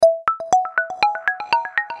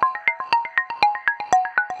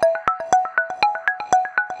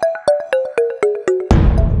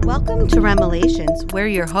Welcome to Remelations. We're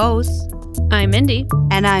your hosts. I'm Mindy.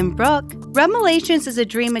 And I'm Brooke. Remelations is a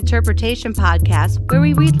dream interpretation podcast where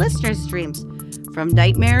we read listeners' dreams. From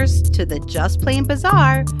nightmares to the just plain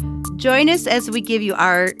bizarre, join us as we give you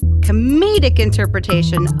our comedic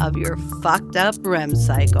interpretation of your fucked up REM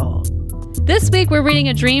cycle. This week we're reading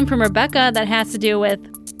a dream from Rebecca that has to do with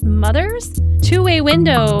mothers, two-way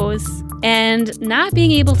windows, and not being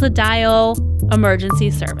able to dial emergency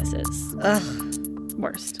services. Ugh.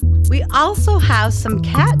 Worst. We also have some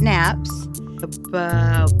cat naps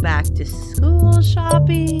about back to school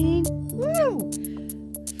shopping. Woo!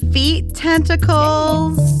 Feet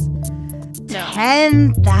tentacles. No.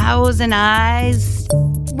 10,000 eyes.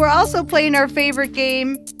 We're also playing our favorite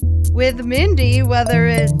game with Mindy, whether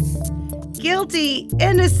it's guilty,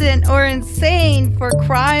 innocent, or insane for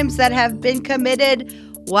crimes that have been committed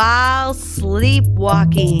while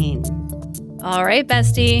sleepwalking. All right,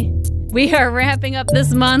 bestie. We are wrapping up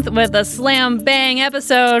this month with a slam bang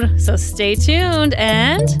episode, so stay tuned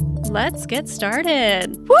and let's get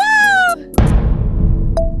started. Woo!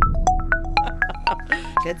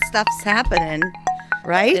 Good stuff's happening,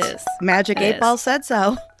 right? It is. Magic It 8 is. Ball said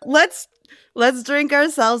so. Let's drink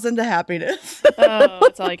ourselves into happiness Oh,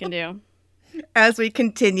 that's all I can do. as we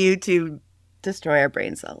continue to destroy our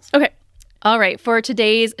brain cells. Okay. All right. For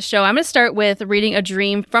today's show, I'm going to start with reading a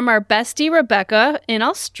dream from our bestie, Rebecca, in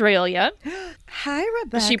Australia. Hi,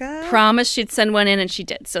 Rebecca. She promised she'd send one in, and she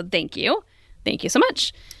did. So thank you. Thank you so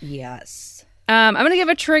much. Yes. I'm going to give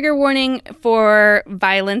a trigger warning for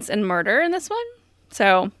violence and murder in this one.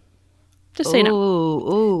 So just so you know,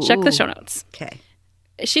 Ooh, check the show notes. Okay.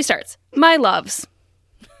 She starts, "My loves."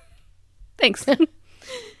 Thanks.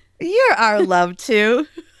 You're our love, too.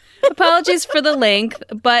 Apologies for the length,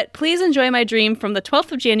 but please enjoy my dream from the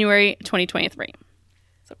 12th of January, 2023.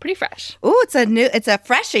 So pretty fresh. Ooh, it's a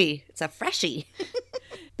freshie. It's a freshie.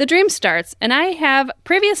 The dream starts, and I have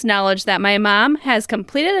previous knowledge that my mom has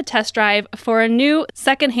completed a test drive for a new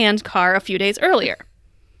secondhand car a few days earlier.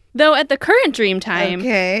 Though at the current dream time,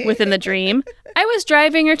 within the dream, I was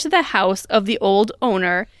driving her to the house of the old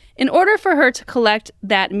owner in order for her to collect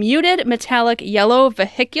that muted metallic yellow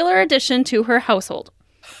vehicular addition to her household.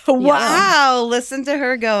 Wow. Listen to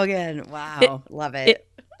her go again. Wow. Love it.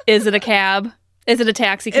 Is it a cab? Is it a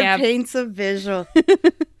taxi cab? It paints a visual.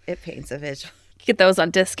 It paints a visual. Get those on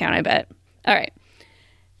discount, I bet. All right.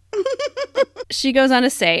 She goes on to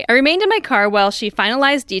say, I remained in my car while she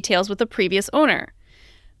finalized details with the previous owner.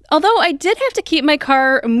 Although I did have to keep my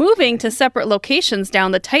car moving to separate locations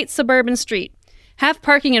down the tight suburban street, half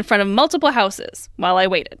parking in front of multiple houses while I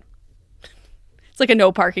waited. It's like a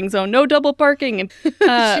no parking zone, no double parking.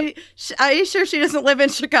 Are you sure she doesn't live in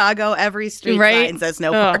Chicago? Every street sign says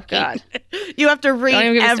no parking. God. You have to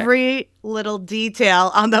read every little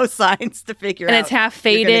detail on those signs to figure out. And it's half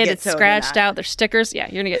faded, it's scratched out, there's stickers. Yeah,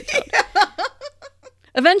 you're going to get towed.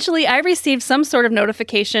 Eventually, I received some sort of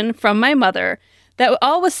notification from my mother that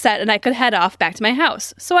all was set and I could head off back to my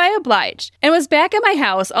house. So I obliged and was back at my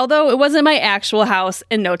house, although it wasn't my actual house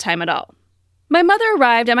in no time at all. My mother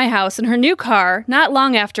arrived at my house in her new car not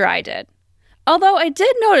long after I did, although I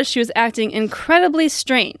did notice she was acting incredibly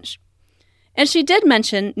strange. And she did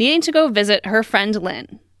mention needing to go visit her friend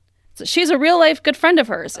Lynn. So she's a real-life good friend of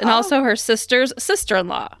hers and also her sister's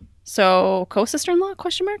sister-in-law. So co-sister-in-law,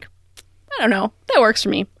 question mark? I don't know. That works for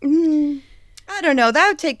me. I don't know. That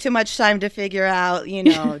would take too much time to figure out,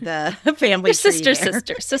 the family Your sister.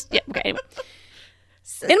 Yeah, okay. Anyway.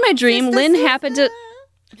 In my dream, Lynn happened to...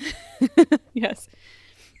 Yes.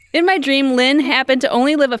 In my dream, Lynn happened to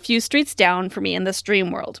only live a few streets down from me in this dream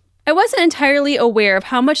world. I wasn't entirely aware of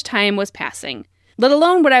how much time was passing, let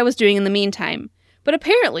alone what I was doing in the meantime. But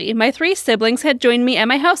apparently, my 3 siblings had joined me at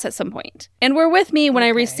my house at some point, and were with me when I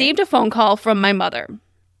received a phone call from my mother.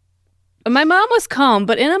 My mom was calm,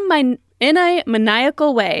 but in a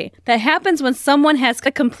maniacal way that happens when someone has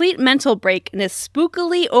a complete mental break and is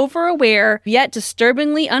spookily overaware, yet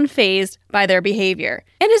disturbingly unfazed by their behavior,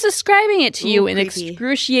 and is describing it to you in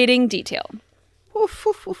excruciating detail.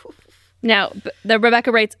 Now, the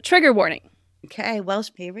Rebecca writes, trigger warning. Okay, well,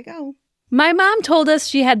 here we go. My mom told us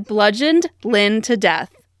she had bludgeoned Lynn to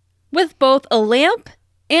death with both a lamp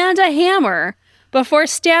and a hammer before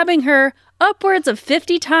stabbing her upwards of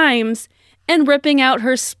 50 times and ripping out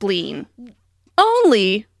her spleen.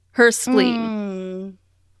 Only her spleen.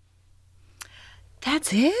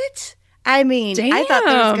 That's it? I mean, Damn. I thought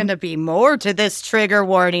there was going to be more to this trigger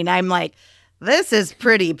warning. I'm like, this is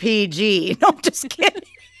pretty PG. No, I'm just kidding.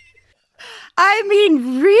 I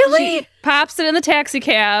mean, really? She pops it in the taxi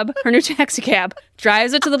cab, her new taxi cab,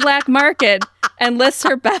 drives it to the black market, and lists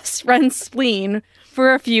her best friend's spleen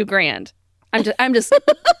for a few grand. I'm just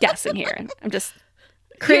guessing here. I'm just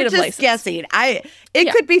creative You're just guessing.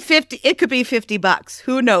 It could be 50. It could be $50.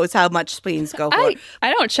 Who knows how much spleens go for?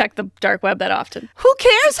 I don't check the dark web that often. Who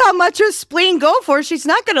cares how much her spleen go for? She's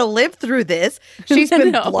not going to live through this. She's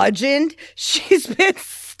been bludgeoned. She's been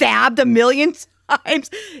stabbed a million times.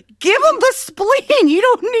 Give him the spleen. You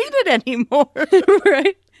don't need it anymore.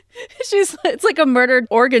 Right? It's like a murdered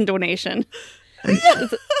organ donation.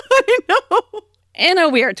 I know. In a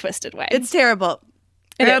weird, twisted way. It's terrible.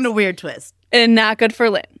 And a weird twist. And not good for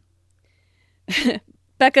Lynn.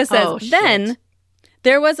 Becca says, then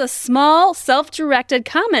there was a small self-directed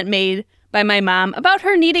comment made by my mom about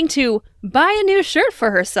her needing to buy a new shirt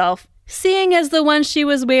for herself, seeing as the one she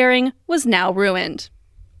was wearing was now ruined.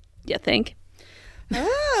 You think?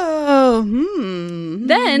 Oh,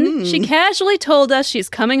 Then she casually told us she's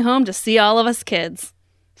coming home to see all of us kids.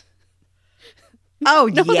 Oh,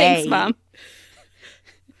 no, yay. Thanks, Mom.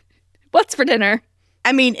 What's for dinner?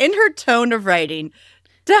 I mean, in her tone of writing,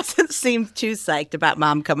 doesn't seem too psyched about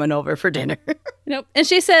Mom coming over for dinner. Nope. And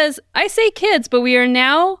she says, I say kids, but we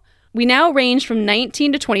now range from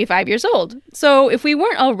 19 to 25 years old. So if we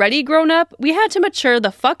weren't already grown up, we had to mature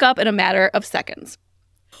the fuck up in a matter of seconds.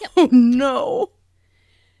 Yep. Oh, no.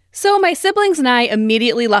 So my siblings and I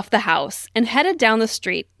immediately left the house and headed down the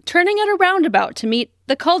street, turning at a roundabout to meet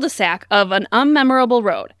the cul-de-sac of an unmemorable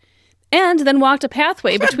road, and then walked a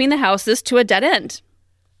pathway between the houses to a dead end.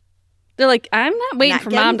 They're like, I'm not waiting for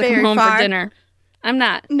Mom to come home for dinner. I'm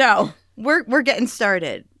not. No, we're getting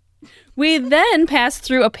started. We then passed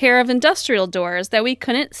through a pair of industrial doors that we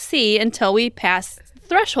couldn't see until we passed the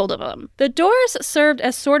threshold of them. The doors served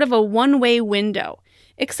as sort of a one-way window,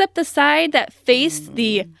 except the side that faced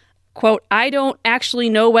the, quote, I don't actually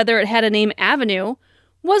know whether it had a name avenue,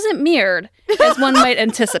 wasn't mirrored, as one might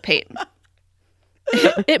anticipate.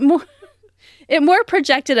 It more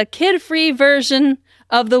projected a kid-free version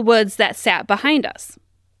of the woods that sat behind us.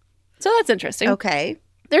 So that's interesting. Okay.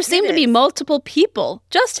 There seemed to be multiple people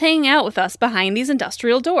just hanging out with us behind these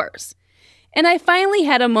industrial doors. And I finally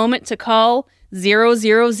had a moment to call 000,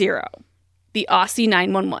 the Aussie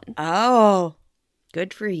 911. Oh,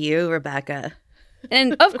 good for you, Rebecca.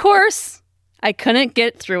 And of course, I couldn't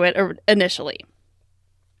get through it initially.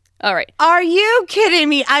 All right. Are you kidding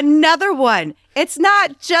me? Another one. It's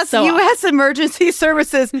not just U.S. emergency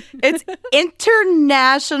services. It's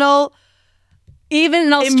international. Even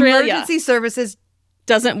in Australia. Emergency services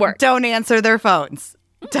doesn't work. Don't answer their phones.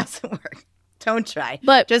 Doesn't work. Don't try.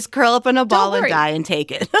 But just curl up in a ball and die and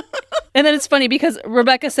take it. And then it's funny because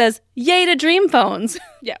Rebecca says, yay to dream phones.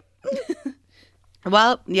 Yeah.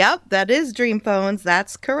 Well, yep, that is dream phones.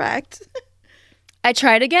 That's correct. I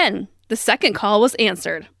tried again. The second call was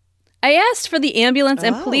answered. I asked for the ambulance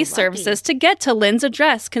and police services to get to Lynn's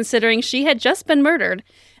address, considering she had just been murdered,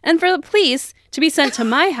 and for the police to be sent to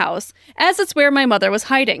my house, as it's where my mother was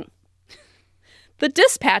hiding. The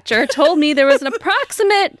dispatcher told me there was an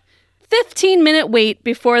approximate 15-minute wait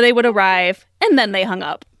before they would arrive, and then they hung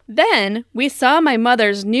up. Then we saw my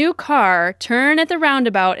mother's new car turn at the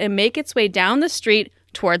roundabout and make its way down the street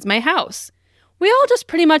towards my house. We all just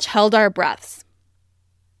pretty much held our breaths.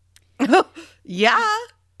 Yeah.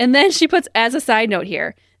 And then she puts, as a side note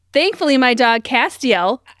here, thankfully my dog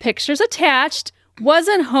Castiel, pictures attached,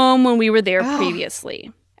 wasn't home when we were there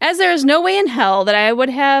previously. As there is no way in hell that I would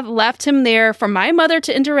have left him there for my mother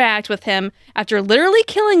to interact with him after literally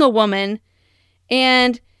killing a woman,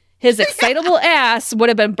 and his excitable ass would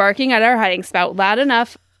have been barking at our hiding spot loud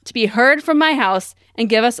enough to be heard from my house and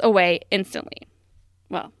give us away instantly.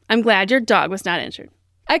 Well, I'm glad your dog was not injured.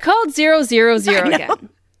 I called 000 again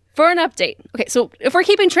for an update. Okay, so if we're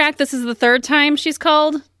keeping track, this is the third time she's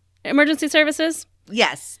called emergency services?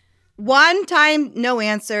 Yes. One time, no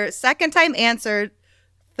answer. Second time, answered.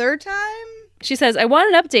 Third time? She says, I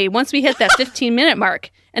want an update once we hit that 15-minute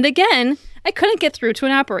mark. And again, I couldn't get through to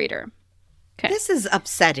an operator. Okay. This is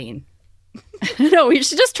upsetting. No,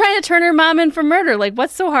 she's just trying to turn her mom in for murder. Like,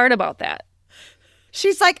 what's so hard about that?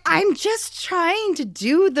 She's like, I'm just trying to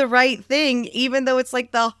do the right thing, even though it's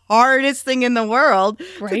like the hardest thing in the world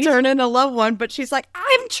to turn in a loved one. But she's like,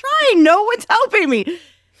 I'm trying. No one's helping me.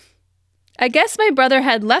 I guess my brother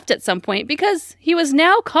had left at some point because he was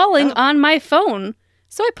now calling on my phone.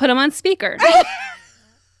 So I put him on speaker.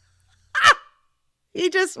 He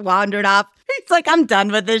just wandered off. He's like, I'm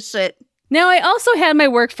done with this shit. Now, I also had my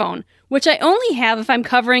work phone, which I only have if I'm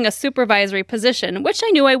covering a supervisory position, which I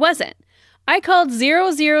knew I wasn't. I called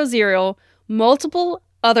 000 multiple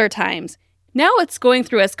other times. Now it's going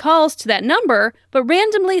through as calls to that number, but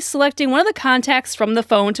randomly selecting one of the contacts from the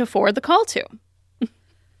phone to forward the call to.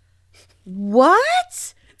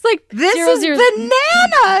 What? It's like This zero, is zero.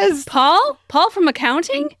 bananas. Paul from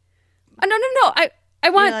accounting? Oh, no. I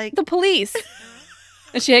want like- the police.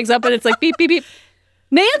 And she hangs up and it's like beep, beep, beep.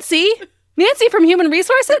 Nancy from Human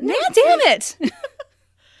Resources? Damn it.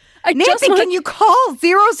 Nancy, can you call 000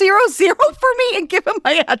 for me and give him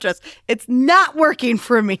my address? It's not working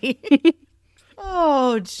for me.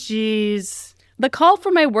 Oh, jeez. The call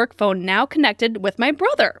from my work phone now connected with my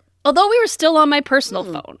brother, although we were still on my personal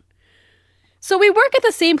phone. So we work at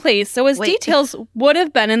the same place, so his details would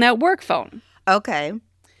have been in that work phone. Okay.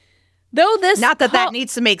 Though this Not that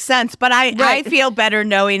needs to make sense, but I feel better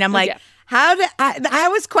knowing. I'm like, Yeah. I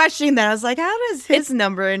was questioning that. I was like, how does his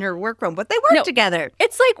number in her work phone? But they work together.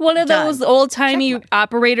 It's like one of those old-timey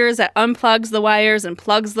operators that unplugs the wires and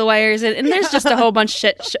plugs the wires in, and there's just a whole bunch of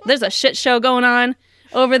shit. There's a shit show going on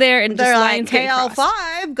over there, and They're just like, lines getting crossed.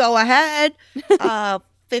 KL5, go ahead.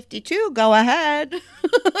 52, go ahead.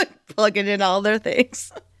 Plugging in all their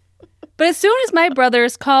things. But as soon as my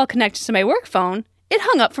brother's call connected to my work phone, it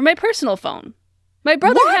hung up from my personal phone. My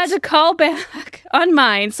brother had to call back on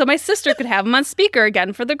mine so my sister could have him on speaker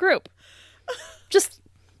again for the group. Just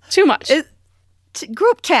too much.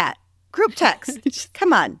 Group chat. Group text.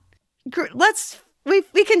 Come on.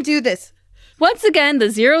 We can do this. Once again,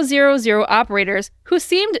 the 000 operators, who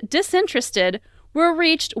seemed disinterested, were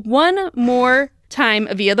reached one more time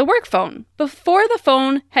via the work phone, before the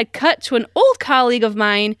phone had cut to an old colleague of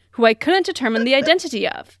mine who I couldn't determine the identity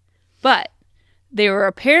of. But they were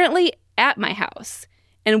apparently at my house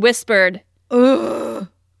and whispered, "Ugh,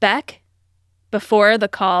 Beck," before the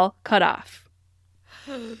call cut off.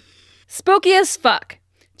 Spooky as fuck.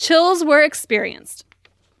 Chills were experienced.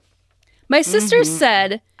 My sister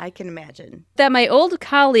said I can imagine that my old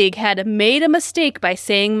colleague had made a mistake by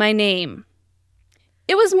saying my name.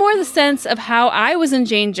 It was more the sense of how I was in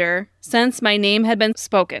danger since my name had been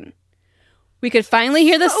spoken. We could finally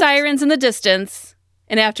hear the sirens in the distance,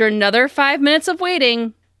 and after another 5 minutes of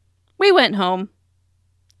waiting, we went home.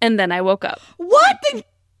 And then I woke up. What?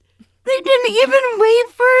 They didn't even wait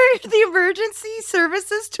for the emergency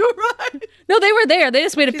services to arrive? No, they were there. They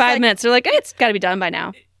just waited 5 minutes. They're like, hey, it's got to be done by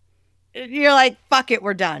now. You're like, fuck it,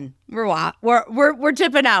 we're done. We're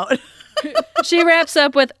tipping out. She wraps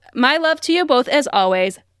up with, "My love to you both as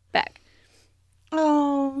always, Beck."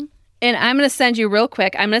 Oh. And I'm going to send you real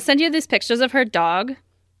quick. I'm going to send you these pictures of her dog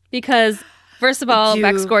because, first of all,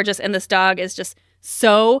 Beck's gorgeous and this dog is just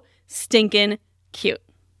so stinking cute.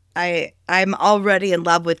 I'm already in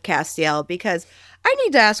love with Castiel because I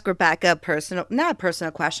need to ask Rebecca not a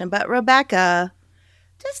personal question, but Rebecca,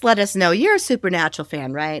 just let us know. You're a Supernatural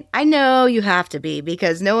fan, right? I know you have to be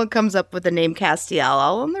because no one comes up with the name Castiel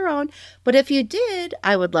all on their own. But if you did,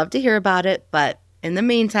 I would love to hear about it. But in the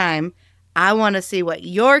meantime, I want to see what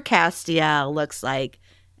your Castiel looks like.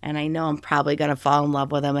 And I know I'm probably going to fall in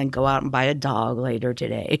love with him and go out and buy a dog later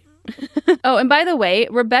today. Oh, and by the way,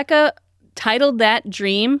 Rebecca titled that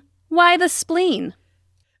dream, "Why the Spleen?"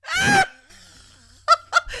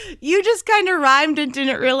 You just kind of rhymed and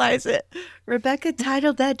didn't realize it. Rebecca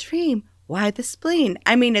titled that dream, "Why the Spleen?"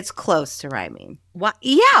 I mean, it's close to rhyming. Why?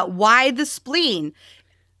 Yeah, why the spleen?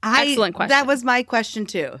 Excellent question. That was my question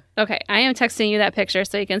too. Okay, I am texting you that picture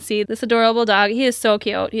so you can see this adorable dog. He is so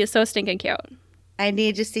cute. He is so stinking cute. I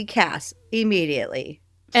need to see Cass immediately.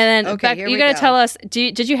 And then, Okay, Beck, here you we got to go. tell us,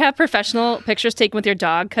 did you have professional pictures taken with your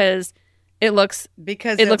dog? Because it looks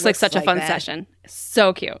like such a fun that. session.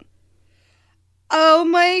 So cute. Oh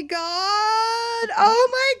my God. Oh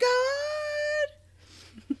my God.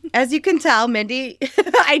 As you can tell, Mindy,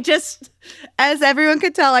 as everyone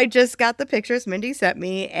could tell, I just got the pictures Mindy sent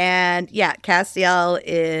me. And yeah, Castiel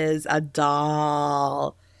is a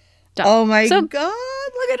doll. Oh my God.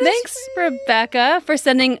 Look at his Thanks, face. Rebecca, for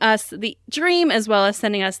sending us the dream as well as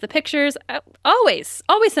sending us the pictures. Always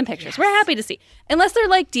send pictures. Yes. We're happy to see. Unless they're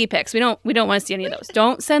like D-pics. We don't want to see any of those.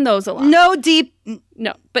 Don't send those along. No deep.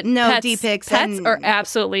 No, but No pets, D-pics Pets and- are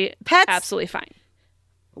absolutely fine.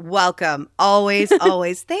 Welcome. Always,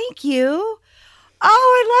 always. Thank you. Oh,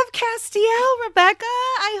 I love Castiel, Rebecca.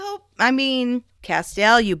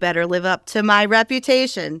 Castiel, you better live up to my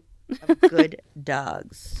reputation of good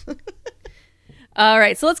dogs. All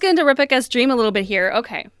right, so let's get into Rebecca's dream a little bit here.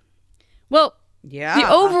 Okay. Well, Yeah. the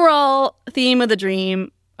overall theme of the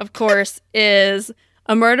dream, of course, is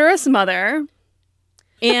a murderous mother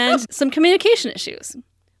and some communication issues.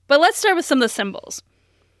 But let's start with some of the symbols.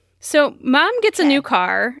 So Mom gets a new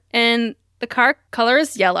car, and the car color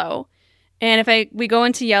is yellow. And if we go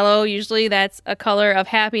into yellow, usually that's a color of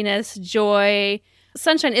happiness, joy,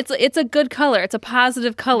 sunshine. It's a good color. It's a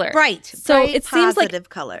positive color. Bright. So bright, it seems like positive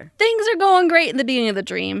color. things are going great in the beginning of the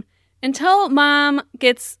dream until Mom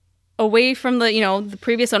gets away from the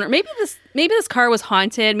previous owner. Maybe this car was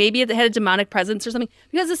haunted. Maybe it had a demonic presence or something.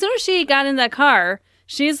 Because as soon as she got in that car,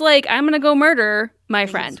 she's like, I'm going to go murder my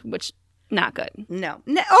friend, which not good. No.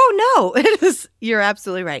 Oh, no. It is. You're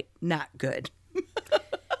absolutely right. Not good.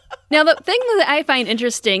 Now, the thing that I find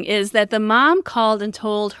interesting is that the mom called and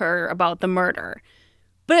told her about the murder,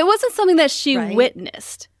 but it wasn't something that she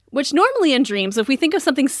witnessed, which normally in dreams, if we think of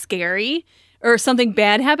something scary or something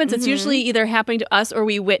bad happens, it's usually either happening to us or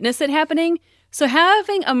we witness it happening. So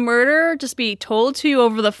having a murder just be told to you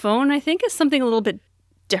over the phone, I think is something a little bit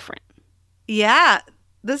different. Yeah.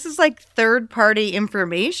 This is like third-party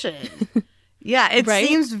information. Yeah, it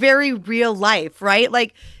seems very real life, right?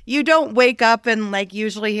 Like, you don't wake up and, like,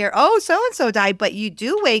 usually hear, oh, so-and-so died, but you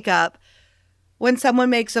do wake up when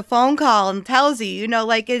someone makes a phone call and tells you,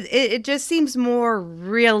 like, it just seems more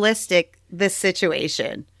realistic, this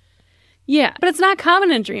situation. Yeah, but it's not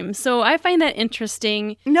common in dreams, so I find that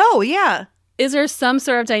interesting. No, yeah. Is there some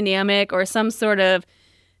sort of dynamic or some sort of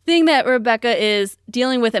thing that Rebecca is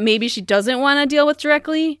dealing with that maybe she doesn't want to deal with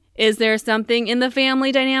directly? Is there something in the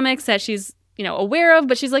family dynamics that she's aware of,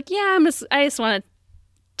 but she's like, yeah, I just want to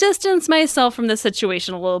distance myself from this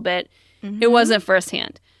situation a little bit. It wasn't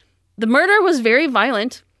firsthand. The murder was very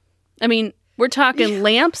violent. I mean, we're talking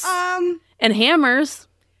lamps and hammers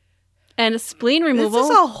and spleen removal.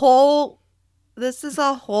 This is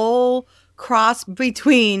a whole cross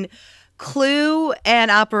between Clue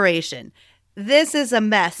and Operation. This is a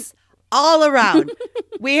mess all around.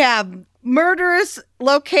 We have murderous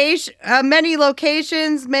many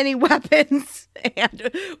locations, many weapons,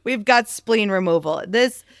 and we've got spleen removal.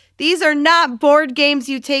 These are not board games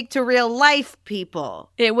you take to real life,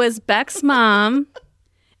 people. It was Beck's mom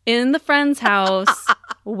in the friend's house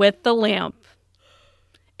with the lamp.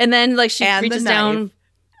 And then she reaches down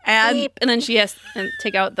and then she has to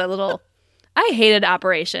take out the little... I hated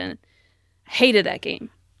Operation. Hated that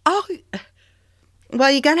game. Oh,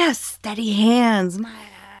 well, you gotta have steady hands.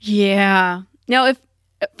 Yeah. Now, if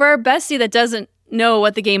for our bestie that doesn't know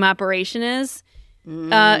what the game Operation is,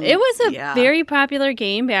 it was a very popular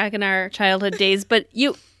game back in our childhood days. But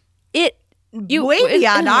way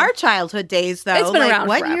beyond our childhood days, though. It's been around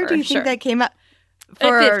what forever, year do you think that came out?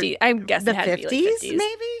 For 50. I guess the it had 50s, to be like 50s,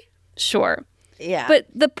 maybe. Sure. Yeah. But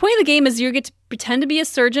the point of the game is you get to pretend to be a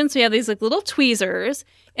surgeon. So you have these little tweezers,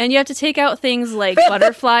 and you have to take out things like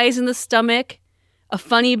butterflies in the stomach, a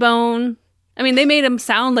funny bone. I mean, they made them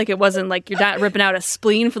sound like it wasn't like you're not ripping out a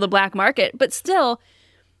spleen for the black market. But still,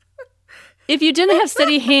 if you didn't have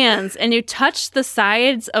steady hands and you touch the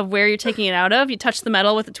sides of where you're taking it out of, you touch the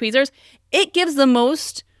metal with the tweezers, it gives the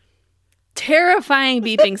most terrifying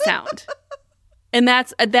beeping sound. And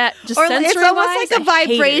that's that just sensory-wise, it's almost like a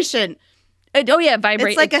vibration. It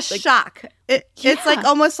vibrates. It's like a shock. It's like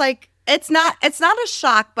almost like it's not a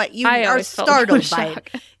shock, but you are startled by it.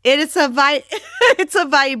 It's a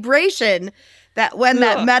vibration that when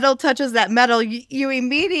that metal touches that metal, you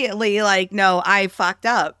immediately no, I fucked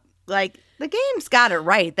up. Like, the game's got it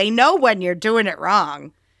right. They know when you're doing it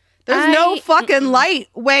wrong. There's no fucking light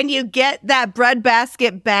when you get that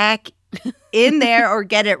breadbasket back in there or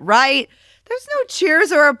get it right. There's no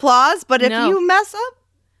cheers or applause, but if you mess up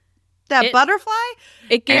that butterfly,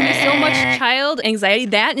 it gave me so much child anxiety.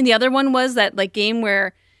 That and the other one was that game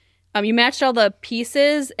where you matched all the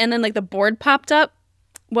pieces and then the board popped up.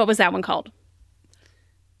 What was that one called?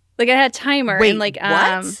 It had a timer. Wait, and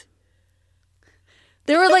what?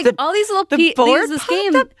 There were all these little pieces. This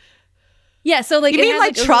game. Up? Yeah, so you mean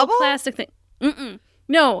had, Trouble? A plastic thing.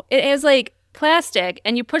 No, it has plastic,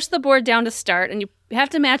 and you push the board down to start, and you have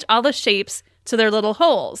to match all the shapes to their little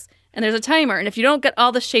holes. And there's a timer, and if you don't get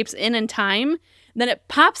all the shapes in time, then it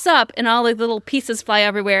pops up, and all the little pieces fly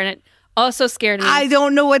everywhere, and it also scared me. I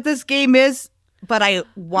don't know what this game is, but I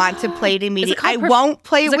want to play it immediately. I won't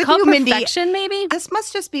play it with you, Mindy. Perfection, maybe? This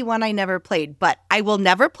must just be one I never played, but I will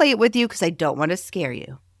never play it with you because I don't want to scare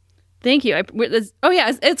you. Thank you.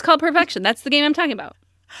 It's called Perfection. That's the game I'm talking about.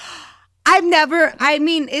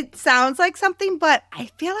 It sounds like something, but I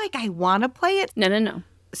feel like I want to play it. No.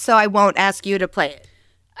 So I won't ask you to play it.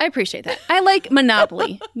 I appreciate that. I like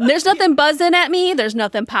Monopoly. There's nothing buzzing at me. There's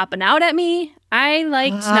nothing popping out at me. I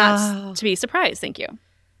like not to be surprised. Thank you.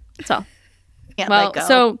 That's all. Can't let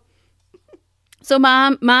go. So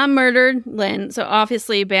mom murdered Lynn. So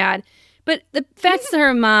obviously bad. But the fact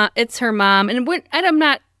that it's her mom, and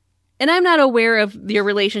I'm not aware of your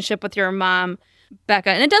relationship with your mom, Becca.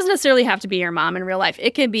 And it doesn't necessarily have to be your mom in real life.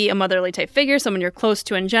 It can be a motherly type figure, someone you're close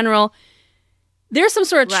to in general. There's some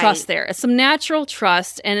sort of trust there. It's some natural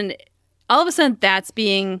trust. And all of a sudden that's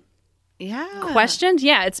being questioned.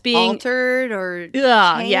 Yeah, it's being altered or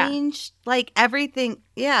changed. Like everything.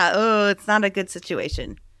 Yeah. Oh, it's not a good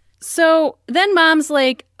situation. So then mom's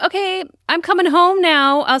like, okay, I'm coming home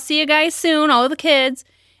now. I'll see you guys soon, all of the kids.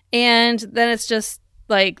 And then it's just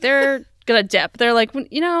like they're going to dip. They're like,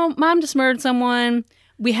 mom just murdered someone.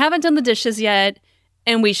 We haven't done the dishes yet,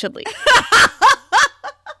 and we should leave.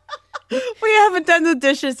 We haven't done the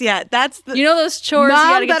dishes yet. That's those chores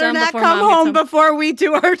Mom you gotta get done before Mom gets home. Mom better not come home before we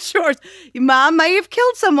do our chores. Mom might have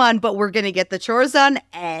killed someone, but we're going to get the chores done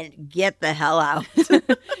and get the hell out.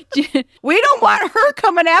 We don't want her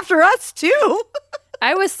coming after us, too.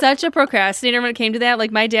 I was such a procrastinator when it came to that.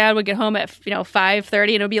 Like, my dad would get home at, 5:30, and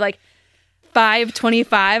it would be like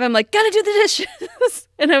 5:25. I'm like, gotta do the dishes.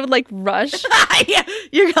 And I would, like, rush. Yeah,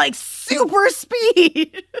 you're like super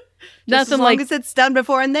speed. Nothing as long as it's done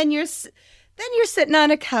before, and then you're sitting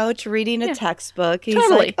on a couch reading a textbook. He's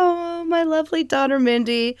like, "Oh, my lovely daughter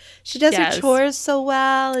Mindy, she does her chores so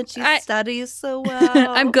well, and she studies so well."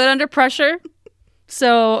 I'm good under pressure,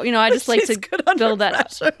 so I just like to build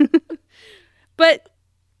that up. But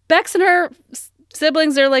Bex and her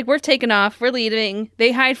siblings are like, "We're taking off. We're leaving."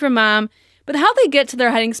 They hide from mom. But how they get to their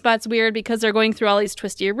hiding spot's weird because they're going through all these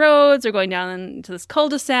twisty roads. They're going down into this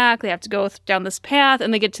cul-de-sac. They have to go down this path,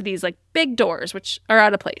 and they get to these like big doors, which are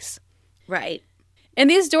out of place. Right. And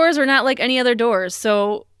these doors are not like any other doors.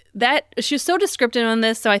 So she was so descriptive on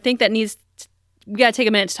this. So I think that we got to take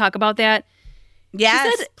a minute to talk about that.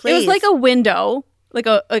 Yes, she said please. It was like a window, like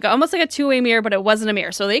almost like a two-way mirror, but it wasn't a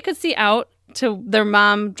mirror. So they could see out to their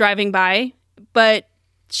mom driving by, but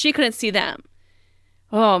she couldn't see them.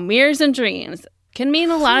 Oh, mirrors and dreams can mean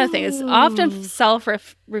a lot of things. It's often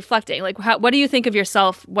self-reflecting. Like, what do you think of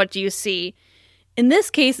yourself? What do you see? In this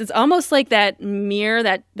case, it's almost like that mirror,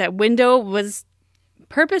 that window was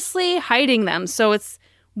purposely hiding them. So it's,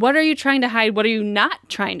 what are you trying to hide? What are you not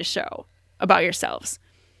trying to show about yourselves?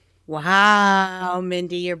 Wow,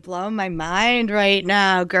 Mindy, you're blowing my mind right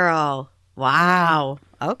now, girl. Wow.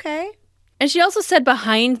 Okay. And she also said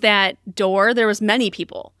behind that door, there was many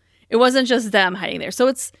people. It wasn't just them hiding there. So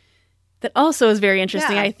that also is very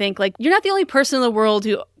interesting, I think. Like, you're not the only person in the world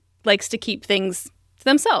who likes to keep things to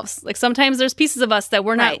themselves. Like, sometimes there's pieces of us that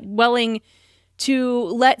we're not willing to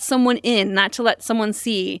let someone in, not to let someone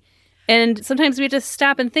see. And sometimes we have to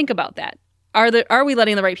stop and think about that. Are we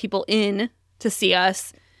letting the right people in to see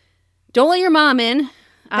us? Don't let your mom in,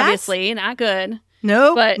 obviously. Not good.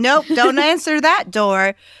 Nope. Don't answer that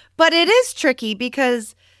door. But it is tricky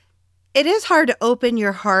because it is hard to open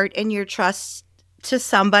your heart and your trust to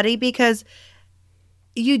somebody because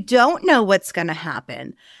you don't know what's going to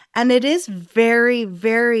happen. And it is very,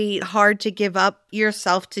 very hard to give up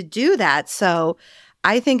yourself to do that. So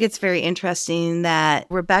I think it's very interesting that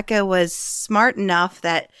Rebecca was smart enough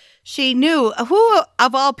that she knew who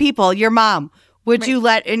of all people, your mom, would you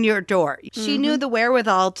let in your door? She knew the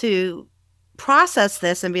wherewithal to process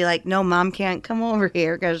this and be like, no, mom can't come over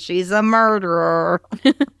here because she's a murderer.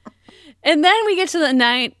 And then we get to the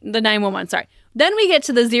 911, sorry. Then we get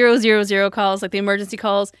to the 000 calls, like the emergency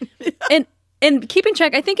calls. And keeping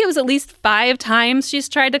track, I think it was at least 5 times she's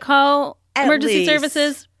tried to call emergency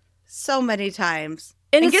services. So many times.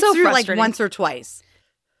 And it gets so through like once or twice.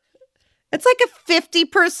 It's like a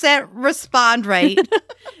 50% respond rate.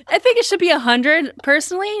 I think it should be 100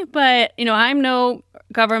 personally, but I'm no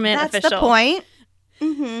government official. That's the point.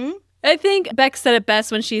 Mm-hmm. I think Beck said it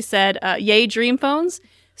best when she said, yay, dream phones.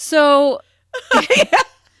 So,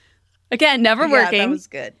 again, never working. Yeah, that was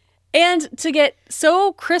good. And to get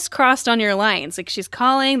so crisscrossed on your lines, like she's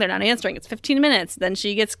calling, they're not answering, it's 15 minutes. Then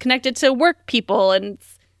she gets connected to work people. And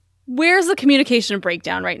where's the communication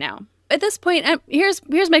breakdown right now? At this point, here's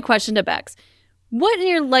my question to Bex. What in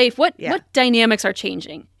your life, what dynamics are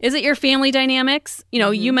changing? Is it your family dynamics?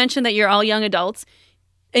 You mentioned that you're all young adults.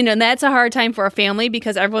 And that's a hard time for a family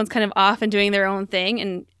because everyone's kind of off and doing their own thing.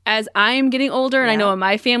 And as I'm getting older, and I know in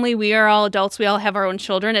my family, we are all adults. We all have our own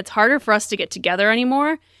children. It's harder for us to get together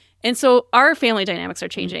anymore. And so our family dynamics are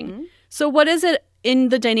changing. Mm-hmm. So what is it in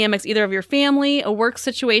the dynamics, either of your family, a work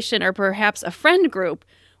situation, or perhaps a friend group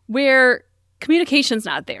where communication's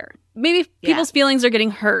not there? Maybe people's feelings are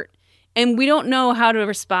getting hurt. And we don't know how to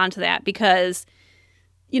respond to that because,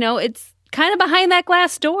 it's kind of behind that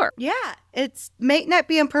glass door. Yeah. It may not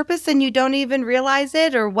be on purpose and you don't even realize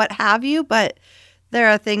it or what have you, but there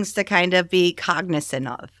are things to kind of be cognizant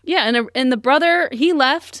of. Yeah. And the brother, he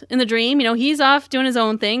left in the dream. He's off doing his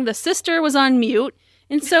own thing. The sister was on mute.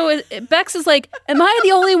 And so Bex is like, am I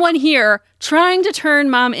the only one here trying to turn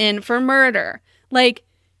mom in for murder? Like,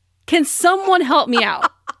 can someone help me out?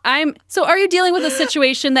 So are you dealing with a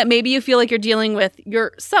situation that maybe you feel like you're dealing with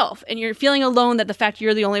yourself and you're feeling alone that the fact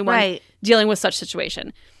you're the only one dealing with such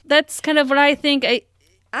situation. That's kind of what I think.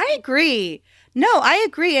 I agree. No, I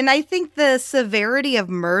agree. And I think the severity of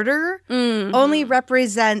murder only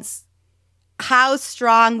represents how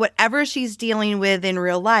strong whatever she's dealing with in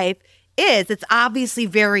real life is. It's obviously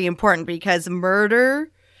very important because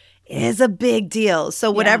murder is a big deal.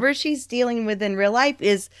 So whatever she's dealing with in real life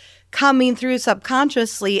is coming through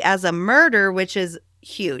subconsciously as a murder, which is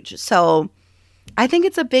huge. So I think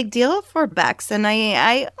it's a big deal for Bex. And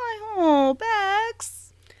oh,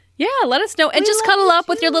 Bex. Yeah, let us know. And just cuddle up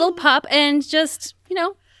with your little pup and just,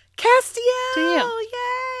 Castiel. Do you?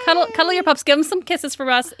 Yay. Cuddle your pups. Give them some kisses from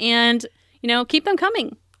us and, keep them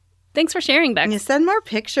coming. Thanks for sharing, Bex. And you send more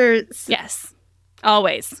pictures. Yes,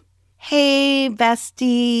 always. Hey,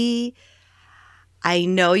 bestie. I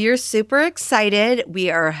know you're super excited. We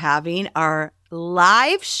are having our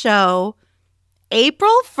live show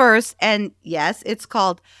April 1st. And yes, it's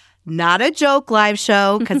called Not a Joke Live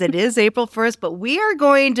Show because it is April 1st. But we are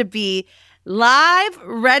going to be live,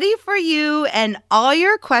 ready for you and all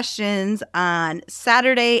your questions on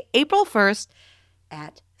Saturday, April 1st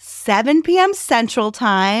at 7 p.m. Central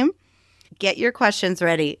Time. Get your questions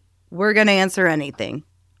ready. We're going to answer anything.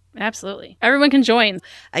 Absolutely. Everyone can join.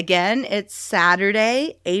 Again, it's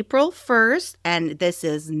Saturday, April 1st, and this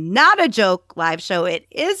is not a joke live show. It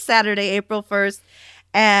is Saturday, April 1st,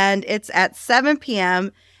 and it's at 7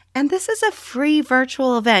 p.m., and this is a free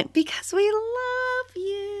virtual event because we love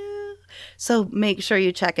you. So make sure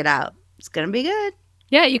you check it out. It's going to be good.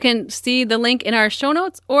 Yeah, you can see the link in our show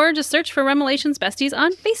notes or just search for Remelations Besties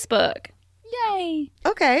on Facebook. Yay.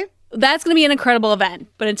 Okay. That's going to be an incredible event.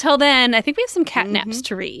 But until then, I think we have some catnaps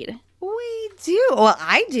to read. We do. Well,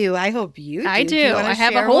 I do. I hope you do. I do. You I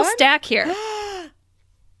have a whole stack here.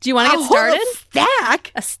 Do you want to get started? A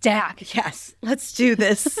stack? A stack. Yes. Let's do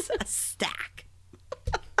this. A stack.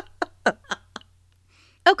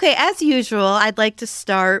 Okay, as usual, I'd like to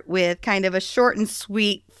start with kind of a short and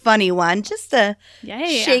sweet, funny one, just to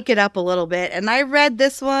shake it up a little bit. And I read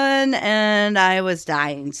this one and I was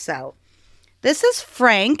dying. So this is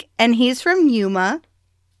Frank, and he's from Yuma.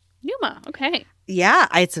 Yuma, okay. Yeah,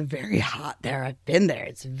 it's very hot there. I've been there.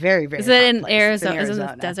 It's very, very hot. Is it in place. Arizona? Is it in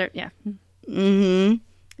the desert? Yeah. Mm-hmm.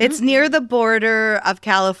 It's near the border of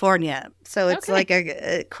California. So it's like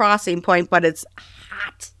a crossing point, but it's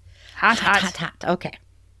hot. Hot. Okay.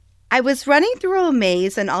 I was running through a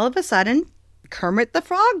maze, and all of a sudden, Kermit the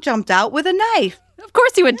Frog jumped out with a knife. Of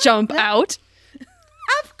course he would jump out.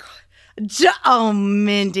 Of course. Oh,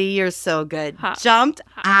 Mindy, you're so good. Jumped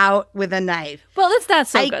out with a knife. Well, that's not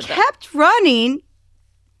so good. I kept running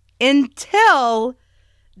until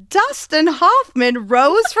Dustin Hoffman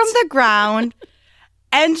rose from the ground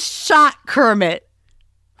and shot Kermit.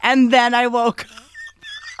 And then I woke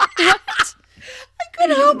up. What? I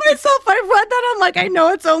couldn't help myself. I read that. I'm like, I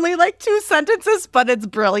know it's only like 2 sentences, but it's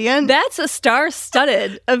brilliant. That's a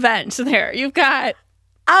star-studded event there. You've got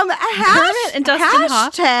Kermit and Dustin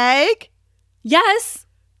Hoffman. Hashtag. Yes.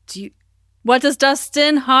 What does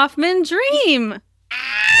Dustin Hoffman dream?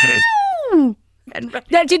 Do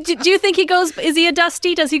you think he goes, is he a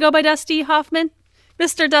Dusty? Does he go by Dusty Hoffman?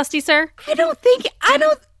 Mr. Dusty, sir?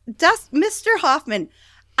 Mr. Hoffman,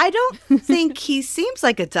 I don't think he seems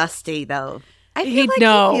like a Dusty, though. I feel he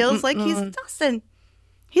feels like he's Dustin.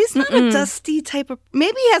 He's not a Dusty type of,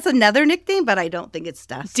 maybe he has another nickname, but I don't think it's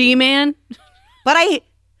Dusty. D-Man? But I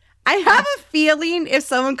have a feeling if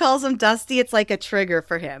someone calls him Dusty, it's like a trigger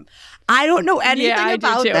for him. I don't know anything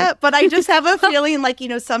about that, but I just have a feeling like,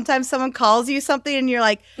 sometimes someone calls you something and you're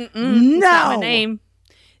like, no. It's not my name.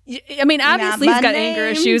 I mean, obviously he's got anger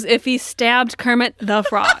issues if he stabbed Kermit the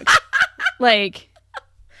Frog.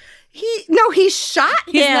 He shot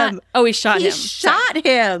him. He shot him. He shot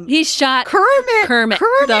him. He shot Kermit. Kermit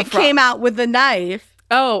the Frog came out with a knife.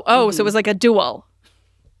 So it was like a duel.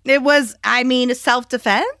 It was,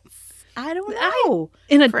 self-defense? I don't know.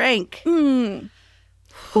 Frank.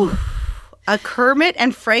 A Kermit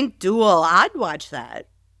and Frank duel. I'd watch that.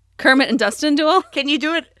 Kermit and Dustin duel? Can you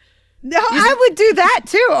do it? No, I would do that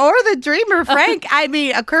too. Or the Dreamer Frank.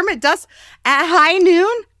 A Kermit Dust at high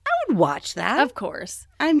noon. I would watch that. Of course.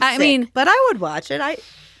 But I would watch it.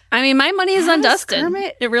 My money is on Dustin.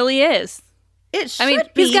 Kermit? It really is. It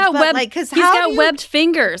should be. He's got webbed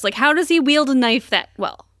fingers. Like, how does he wield a knife that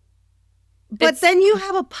well? But then you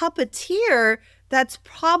have a puppeteer that's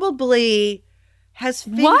probably has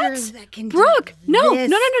fingers that can Brooke, do no.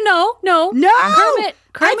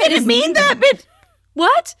 Kermit I didn't mean that, but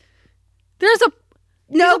what?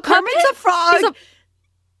 Kermit's a frog.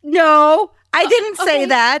 No, I didn't say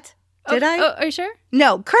that. Did I? Are you sure?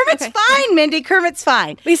 No, Kermit's fine, Mindy. Kermit's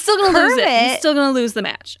fine. But he's still going to lose it. He's still going to lose the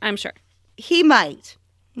match, I'm sure. He might.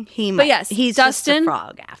 But yes, he's Dustin, just a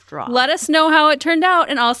frog after all. let us know how it turned out,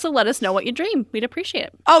 and also let us know what you dream. We'd appreciate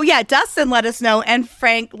it. Oh, yeah, Dustin, let us know. And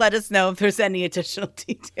Frank, let us know if there's any additional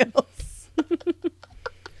details. It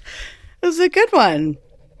was a good one.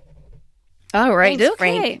 All right. Thanks,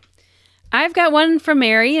 okay. Frank. I've got one from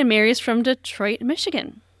Mary, and Mary's from Detroit,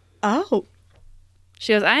 Michigan. Oh.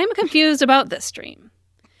 She goes, I am confused about this dream.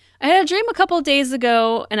 I had a dream a couple of days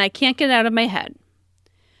ago, and I can't get it out of my head.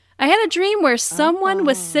 I had a dream where someone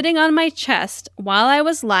was sitting on my chest while I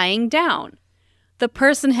was lying down. The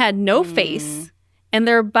person had no face, and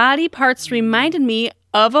their body parts reminded me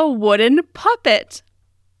of a wooden puppet.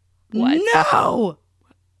 What? No.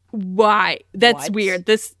 Why? That's What? weird.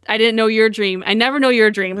 I didn't know your dream. I never know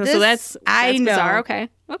your dream. So that's I know. bizarre.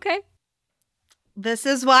 Okay. This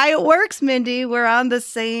is why it works, Mindy. We're on the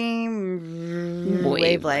same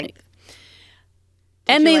wavelength.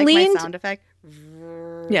 And they leaned. My sound effect?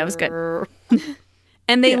 Yeah, it was good.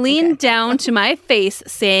 And they leaned down to my face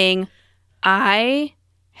saying, I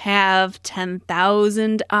have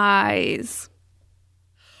 10,000 eyes.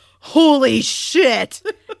 Holy shit.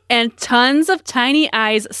 And tons of tiny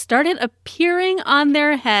eyes started appearing on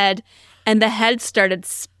their head, and the head started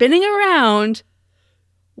spinning around.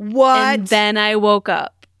 What? And then I woke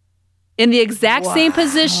up in the exact same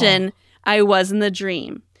position I was in the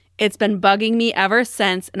dream. It's been bugging me ever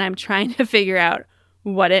since, and I'm trying to figure out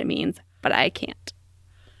what it means, but I can't.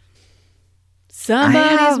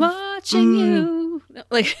 Somebody's watching you.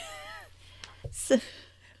 Like, that's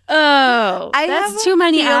too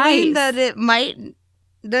many eyes.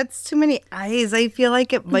 That's too many eyes. I feel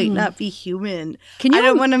like it might not be human. I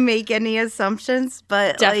don't want to make any assumptions,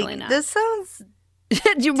 but definitely not. This sounds. Do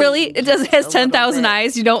you really? It has 10,000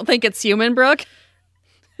 eyes. You don't think it's human, Brooke?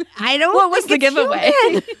 I don't. What was the giveaway?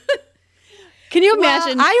 Can you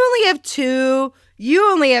imagine? I only have 2.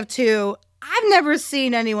 You only have 2. I've never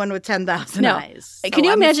seen anyone with 10,000 eyes. So Can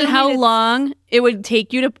you imagine how long it would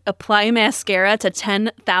take you to apply mascara to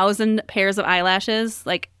 10,000 pairs of eyelashes?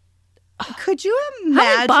 Like, could you imagine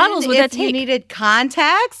how many bottles would that if you take? needed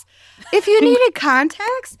contacts? If you needed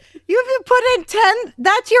contacts, you have to put in 10.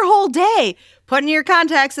 That's your whole day. Put in your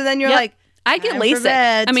contacts, and then you're like, I get time for LASIK.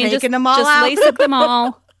 bed, I mean, just taking them all out. LASIK them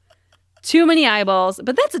all. Too many eyeballs.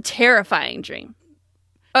 But that's a terrifying dream.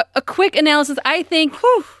 A quick analysis. I think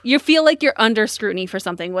you feel like you're under scrutiny for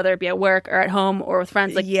something, whether it be at work or at home or with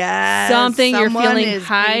friends. Like something you're feeling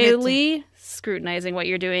highly scrutinizing what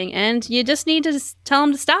you're doing, and you just need to tell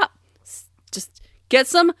them to stop. Just get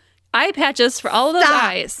some eye patches for all of those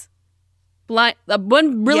eyes.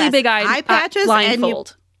 One really big eye patches,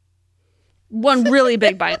 blindfold. One really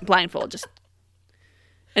big blindfold.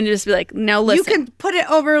 And just be like, now listen. You can put it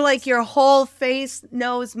over like your whole face,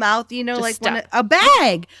 nose, mouth, a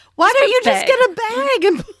bag. Why don't you just get a bag?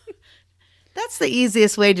 And that's the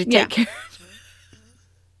easiest way to take care of it.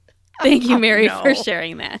 Thank you, Mary, for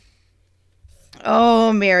sharing that.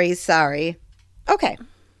 Oh, Mary, sorry. Okay.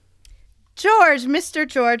 George, Mr.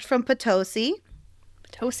 George from Potosi.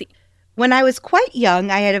 When I was quite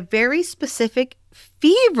young, I had a very specific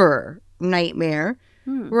fever nightmare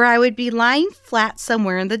where I would be lying flat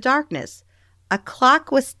somewhere in the darkness. A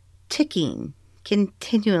clock was ticking,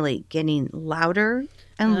 continually getting louder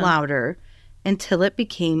and louder until it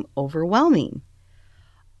became overwhelming.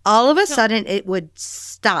 All of a sudden, it would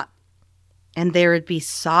stop, and there would be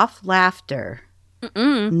soft laughter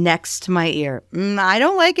next to my ear. I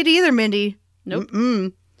don't like it either, Mindy. Nope.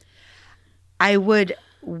 I would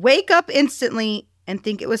wake up instantly and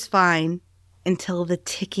think it was fine until the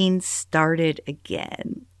ticking started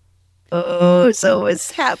again. Oh, so it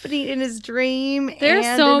was happening in his dream. There's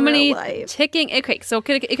and so in many real life. ticking. Okay, so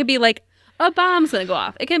it could be like a bomb's gonna go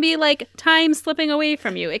off. It can be like time slipping away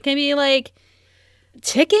from you. It can be like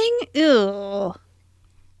ticking. Ew.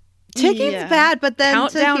 Ticking's bad, but then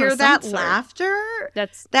Countdown to hear of that some sort. laughter,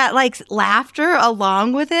 That's that like laughter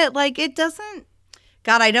along with it, like it doesn't.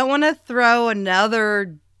 God, I don't want to throw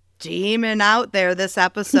another demon out there this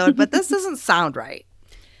episode, but this doesn't sound right.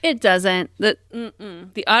 It doesn't.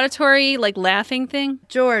 The auditory like laughing thing.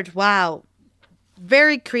 George, wow.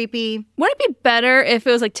 Very creepy. Wouldn't it be better if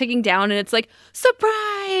it was like ticking down and it's like,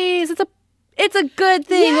 surprise! It's a good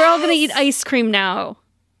thing. Yes! We're all gonna eat ice cream now.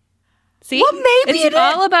 See? Well, maybe it's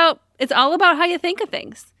all about how you think of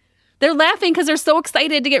things. They're laughing because they're so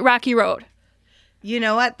excited to get Rocky Road. You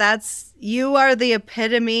know what? You are the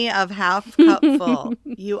epitome of half cup full.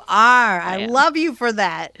 You are. I love you for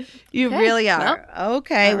that. You really are. Well,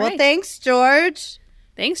 okay. Well, thanks, George.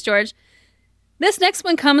 Thanks, George. This next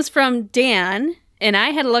one comes from Dan, and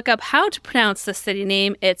I had to look up how to pronounce the city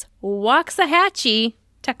name. It's Waxahachie,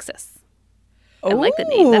 Texas. I like the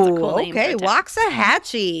name. That's a cool name. Okay,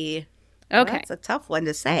 Waxahachie. Okay. That's a tough one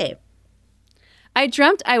to say. I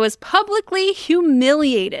dreamt I was publicly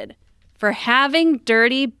humiliated for having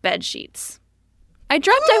dirty bed sheets. I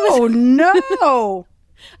dreamt no.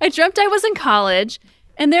 I dreamt I was in college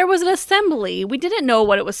and there was an assembly. We didn't know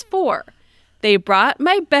what it was for. They brought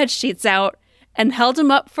my bed sheets out and held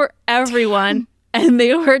them up for everyone, and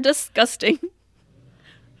they were disgusting.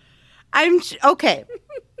 Okay.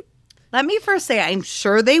 Let me first say, I'm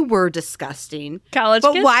sure they were disgusting. College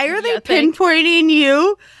but kids? why are they pinpointing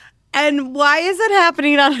you? And why is it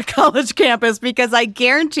happening on a college campus? Because I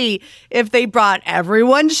guarantee if they brought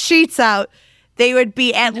everyone's sheets out, they would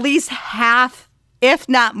be at least half, if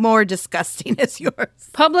not more, disgusting as yours.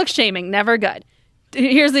 Public shaming, never good.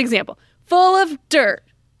 Here's the example. Full of dirt,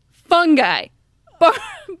 fungi,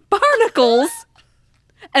 barnacles,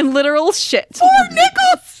 and literal shit.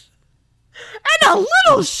 Barnacles! And a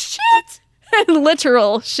little shit! And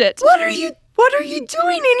literal shit. What are you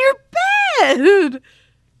doing in your bed?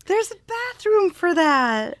 There's a bathroom for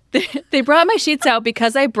that. They brought my sheets out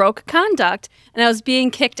because I broke conduct and I was being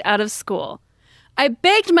kicked out of school. I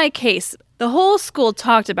begged my case. The whole school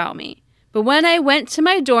talked about me. But when I went to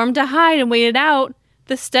my dorm to hide and waited out,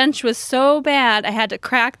 the stench was so bad I had to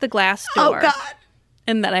crack the glass door. Oh, God.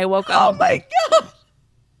 And then I woke up. Oh, my God.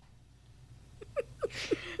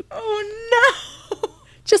 Oh, no.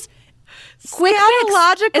 Just quick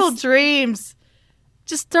scatological dreams.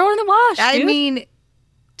 Just throw it in the wash, I dude. mean,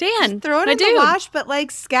 Dan, throw it in the wash, but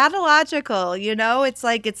like scatological, you know? It's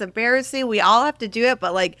like, it's embarrassing. We all have to do it,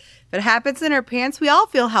 but like, if it happens in our pants, we all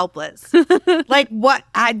feel helpless. Like what,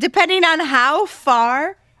 depending on how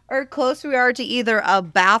far or close we are to either a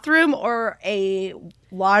bathroom or a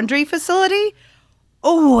laundry facility,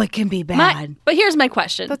 oh, it can be bad. But here's my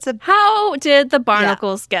question. How did the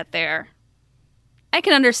barnacles get there? I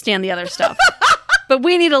can understand the other stuff, but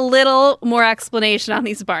we need a little more explanation on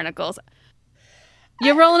these barnacles.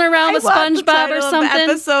 You're rolling around with SpongeBob or something?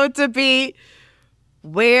 The episode to be,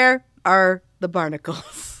 where are the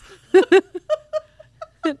barnacles?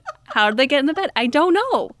 How did they get in the bed? I don't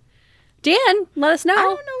know. Dan, let us know. I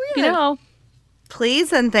don't know either. You know.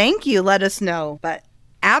 Please and thank you. Let us know. But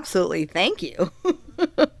absolutely thank you.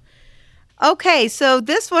 Okay, so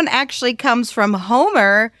this one actually comes from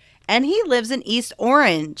Homer, and he lives in East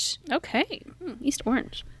Orange. Okay. East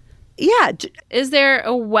Orange. Yeah. Is there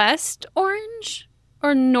a West Orange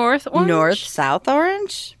or North Orange? North, South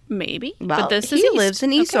Orange? Maybe. Well, but this he is lives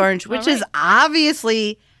in East Orange, which is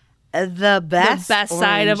obviously the best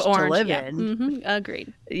side of Orange to live yeah. in. Mm-hmm.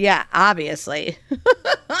 Agreed. Yeah, obviously.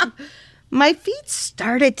 My feet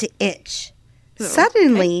started to itch.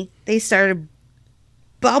 Suddenly, they started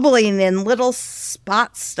bubbling and little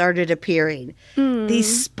spots started appearing.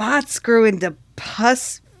 These spots grew into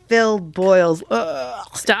pus-filled boils. Ugh,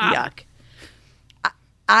 Stop. Yuck.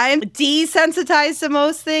 I'm desensitized to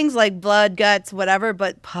most things like blood, guts, whatever,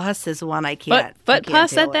 but pus is one I can't. But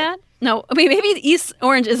pus said that? No, I mean, maybe East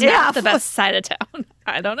Orange is not the best side of town.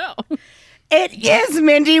 I don't know. It is,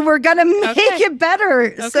 Mindy. We're going to make it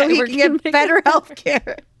better so he can get better health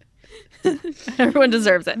care. Everyone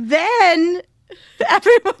deserves it. Then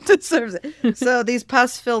everyone deserves it. So these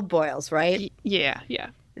pus-filled boils, right? Yeah.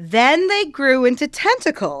 Then they grew into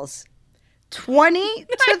tentacles. 20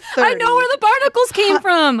 to 30. I know where the barnacles came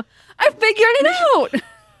from. I figured it out.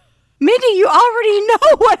 Mindy, you already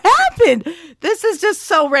know what happened. This is just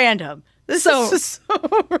so random. This is just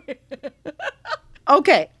so random.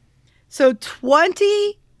 Okay. So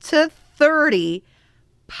 20 to 30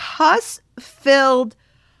 pus-filled,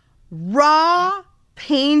 raw,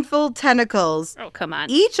 painful tentacles. Oh, come on.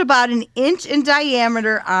 Each about an inch in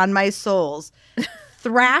diameter on my soles,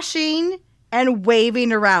 thrashing and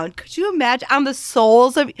waving around. Could you imagine on the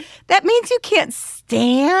soles of... That means you can't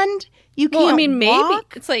stand. You can't walk. Maybe.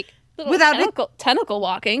 It's like without tentacle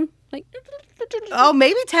walking. Like... Oh,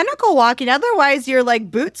 maybe tentacle walking. Otherwise, you're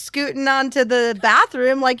like boot scooting onto the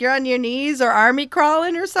bathroom like you're on your knees or army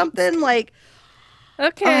crawling or something. Like,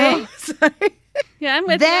 okay. Sorry. Yeah, I'm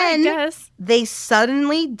with you, I guess. They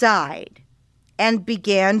suddenly died and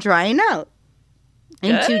began drying out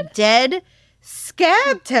into dead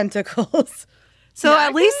scab tentacles. So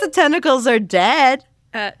at least the tentacles are dead.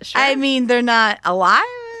 Sure. I mean, they're not alive,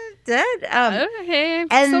 dead. Okay,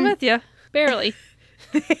 I'm still with you. Barely.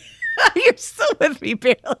 You're still with me,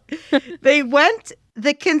 barely. They went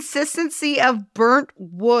the consistency of burnt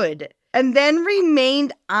wood and then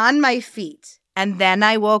remained on my feet. And then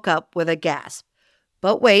I woke up with a gasp.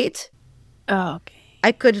 But wait. Oh, okay.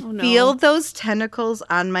 I could feel those tentacles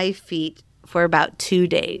on my feet for about 2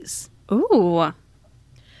 days. Ooh.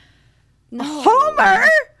 No. Homer!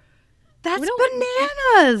 That's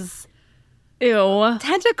bananas. Ew.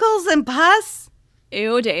 Tentacles and pus?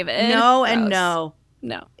 Ew, David. No Gross. and no.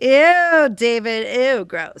 No. Ew, David. Ew,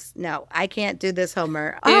 gross. No, I can't do this,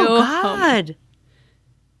 Homer. Ew, Oh, God.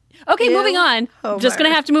 Okay, Ew, moving on. Homer. Just going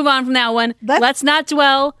to have to move on from that one. Let's not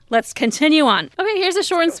dwell. Let's continue on. Okay, here's a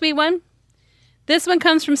short and sweet one. This one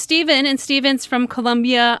comes from Steven, and Steven's from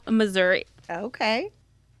Columbia, Missouri. Okay.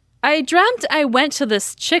 I dreamt I went to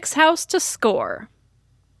this chick's house to score.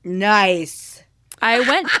 Nice. I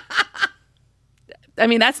went... I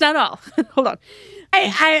mean, that's not all. Hold on. I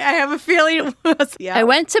have a feeling it was... Yeah. I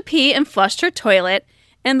went to pee and flushed her toilet,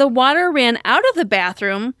 and the water ran out of the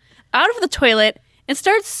bathroom, out of the toilet, and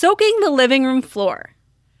started soaking the living room floor.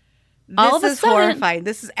 This is horrifying.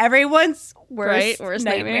 This is everyone's worst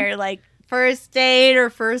nightmare. Like, first date or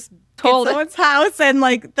first Told at someone's house, and,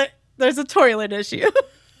 like, there's a toilet issue.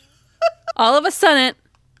 All of a sudden,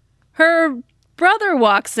 her brother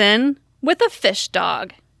walks in with a fish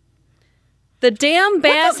dog. The damn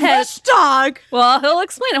bass had... fish dog? Well, he'll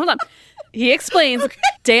explain it. Hold on. He explains,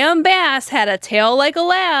 damn bass had a tail like a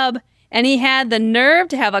lab, and he had the nerve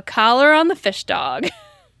to have a collar on the fish dog.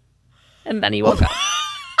 And then he woke up.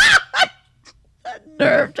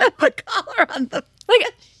 Nerve to have a collar on the...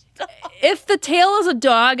 Like, if the tail is a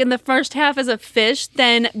dog and the first half is a fish,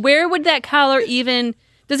 then where would that collar even...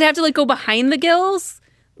 Does it have to, like, go behind the gills?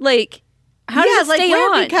 Like, how does it stay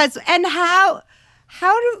on? Because, and how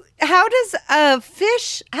does a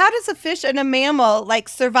fish and a mammal, like,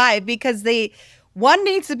 survive? Because one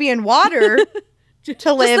needs to be in water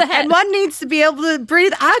to live, and one needs to be able to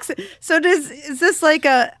breathe oxygen. So is this like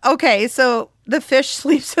so the fish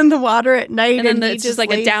sleeps in the water at night, and then it's just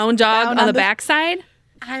like a down dog on the backside?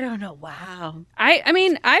 I don't know. Wow. I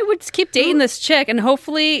mean, I would keep dating this chick, and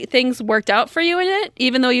hopefully things worked out for you in it,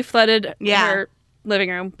 even though you flooded her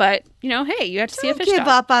living room. But, hey, you have to see a fish dog. Don't give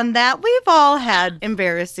up on that. We've all had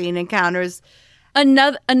embarrassing encounters.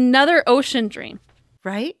 Another ocean dream.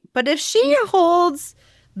 Right? But if she holds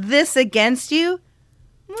this against you,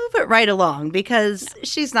 move it right along, because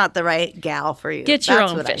she's not the right gal for you. Get your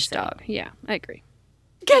own fish dog. Yeah, I agree.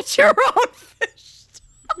 Get your own fish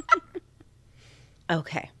dog.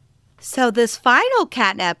 Okay. So this final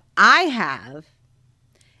catnap I have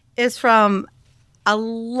is from a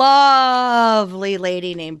lovely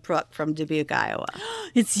lady named Brooke from Dubuque, Iowa.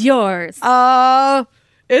 It's yours. Oh,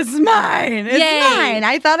 it's mine. It's Yay. mine.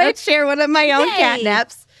 I thought I'd share one of my own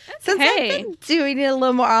catnaps. Since I've been doing it a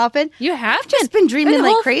little more often. You have I've just been dreaming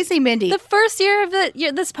like crazy, Mindy. The first year of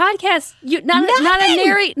this podcast, not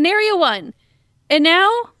a nary one. And now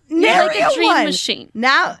you're like a dream machine.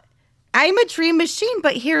 Now I'm a dream machine,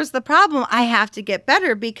 but here's the problem. I have to get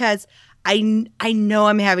better, because I know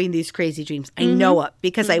I'm having these crazy dreams. I know it,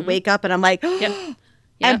 because I wake up and I'm like, yep.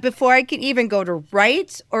 And before I can even go to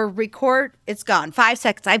write or record, it's gone. 5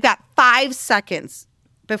 seconds. I've got 5 seconds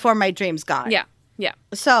before my dream's gone. Yeah. Yeah.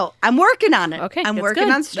 So I'm working on it. Okay. I'm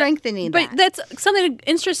working on strengthening that. But that's something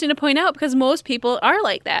interesting to point out, because most people are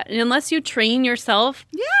like that. And unless you train yourself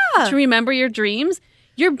to remember your dreams,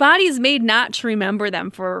 your body is made not to remember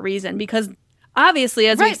them for a reason, because obviously,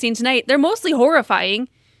 as we've seen tonight, they're mostly horrifying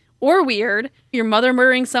or weird. Your mother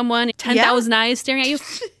murdering someone, 10,000 eyes staring at you.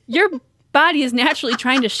 Your body is naturally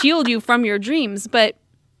trying to shield you from your dreams, but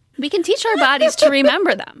we can teach our bodies to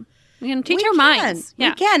remember them. We can teach our minds.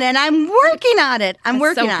 We can, and I'm working on it. I'm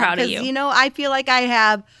working on it. So proud of you. Because, I feel like I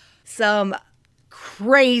have some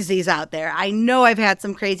crazies out there. I know I've had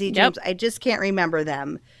some crazy dreams. I just can't remember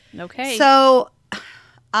them. Okay. So,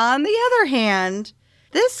 on the other hand,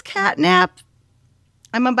 this catnap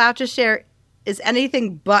I'm about to share is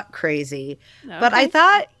anything but crazy. Okay. But I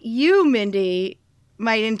thought you, Mindy,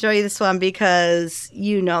 might enjoy this one because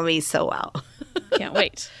you know me so well. Can't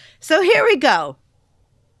wait. So here we go.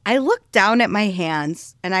 I looked down at my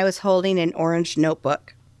hands, and I was holding an orange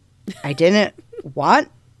notebook. I didn't want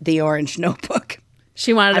the orange notebook.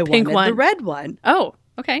 She wanted a pink one. The red one. Oh,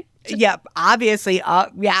 okay. Yep, obviously.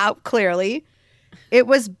 Clearly. It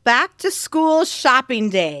was back to school shopping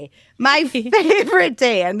day. My favorite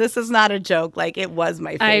day. And this is not a joke. Like, it was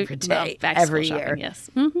my favorite day every year. Shopping, yes.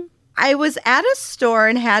 Mm-hmm. I was at a store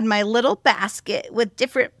and had my little basket with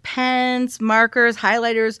different pens, markers,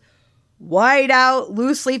 highlighters, whiteout,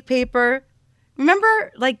 loose leaf paper.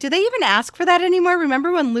 Remember, like, do they even ask for that anymore?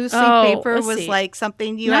 Remember when loose leaf paper was like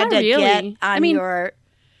something you had to get on your...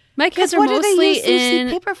 My kids are mostly what do they use loose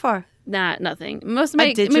leaf paper for? Nothing. Most of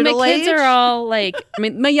my kids are all like,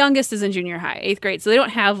 my youngest is in junior high, 8th grade, so they don't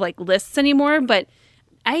have like lists anymore, but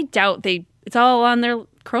I doubt it's all on their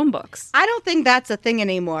Chromebooks. I don't think that's a thing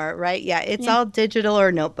anymore, right? Yeah, it's all digital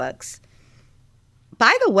or notebooks.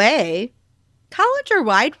 By the way, College or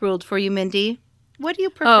wide ruled for you, Mindy? What do you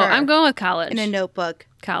prefer? Oh, I'm going with college. In a notebook.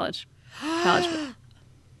 College. College.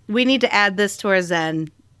 We need to add this to our Zen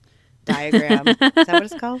diagram. Is that what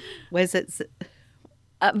it's called? What is it?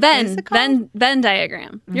 Venn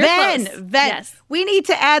diagram. You're Venn. close. Venn. Yes. We need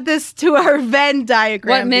to add this to our Venn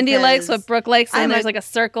diagram. What Mindy likes, what Brooke likes, and I'm there's like a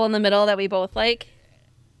circle in the middle that we both like.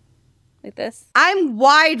 Like this. I'm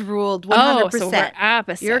wide ruled 100%. Oh, so we're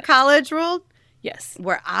opposite. You're college ruled? Yes.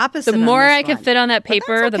 We're opposite. The more I can can fit on that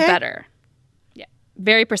paper, the okay. better. Yeah.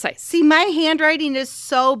 Very precise. See, my handwriting is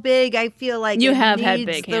so big, I feel like you it have needs had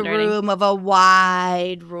big the handwriting. room of a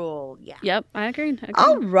wide rule. Yeah. Yep, I agree.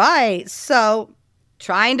 All right. So,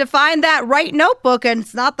 trying to find that right notebook, and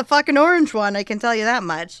it's not the fucking orange one, I can tell you that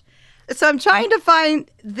much. So, I'm trying to find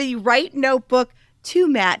the right notebook to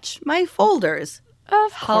match my folders.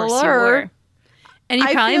 Of course you were. And you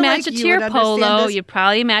probably match it to your polo. You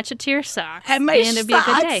probably match it to your socks. And my it'd be a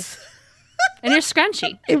good day. socks. And your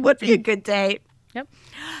scrunchie. It would be a good day. Yep.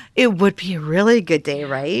 It would be a really good day,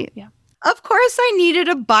 right? Yeah. Of course, I needed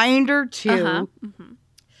a binder too. Mm-hmm.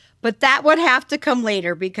 But that would have to come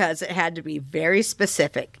later because it had to be very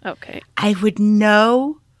specific. Okay. I would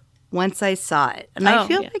know once I saw it. And I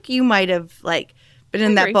feel like you might have been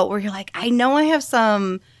in that boat where you're like, I know I have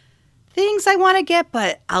some things I want to get,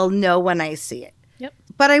 but I'll know when I see it. Yep.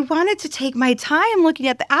 But I wanted to take my time looking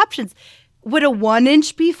at the options. Would a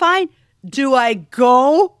 1-inch be fine? Do I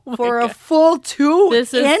go for a full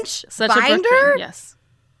 2-inch such binder? Yes.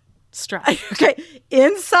 Stress. Okay.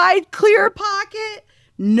 Inside clear pocket,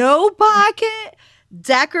 no pocket,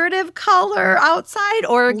 decorative color outside,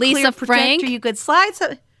 or Lisa clear protector Frank? you could slide.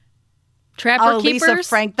 Trapper Keepers. Lisa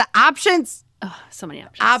Frank. The options. Oh, so many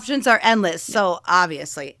options. Options are endless. Yeah. So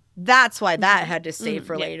obviously, that's why that had to stay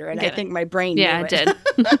for later. And I think my brain knew it. did.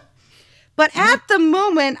 But at the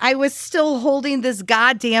moment, I was still holding this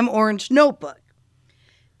goddamn orange notebook.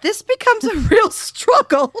 This becomes a real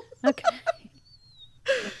struggle. Okay.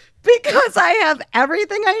 Because I have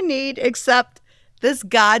everything I need except this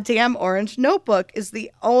goddamn orange notebook is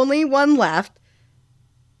the only one left.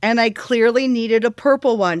 And I clearly needed a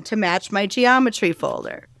purple one to match my geometry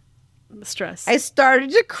folder. Stress. I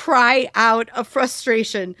started to cry out of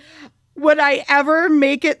frustration. Would I ever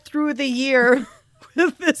make it through the year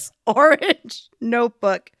with this orange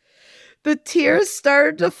notebook? The tears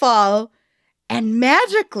started to fall, and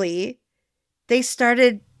magically, they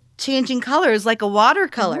started changing colors like a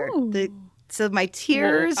watercolor. So my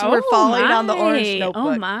tears were falling on the orange notebook.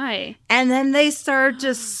 Oh, my. And then they started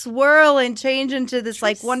to swirl and change into this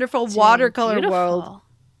wonderful watercolor world.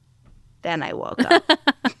 Then I woke up.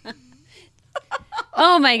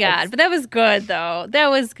 Oh my God. But that was good though. That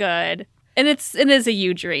was good. And it is a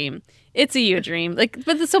you dream. It's a you dream. But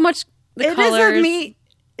there's so much the colors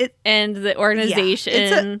and the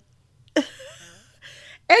organization. And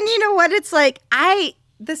you know what? It's like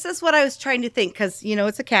this is what I was trying to think because,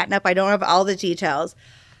 it's a catnip. I don't have all the details.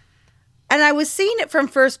 And I was seeing it from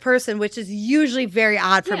first person, which is usually very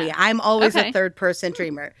odd for me. I'm always a third person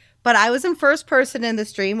dreamer. But I was in first person in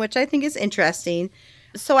this dream, which I think is interesting.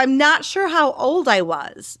 So I'm not sure how old I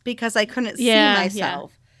was because I couldn't see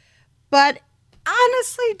myself. But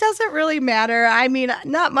honestly, it doesn't really matter. I mean,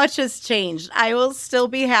 not much has changed. I will still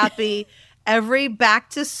be happy every back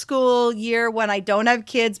to school year when I don't have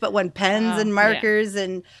kids, but when pens and markers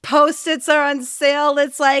and Post-its are on sale,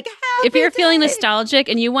 it's like, if you're feeling nostalgic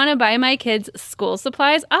and you want to buy my kids school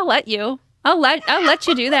supplies, I'll let you. I'll let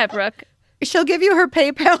you do that, Brooke. She'll give you her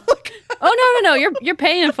PayPal. Oh, no. You're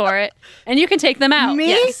paying for it. And you can take them out. Me?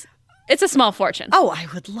 Yes. It's a small fortune. Oh, I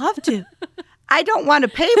would love to. I don't want to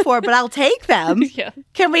pay for it, but I'll take them. Yeah.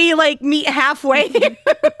 Can we meet halfway?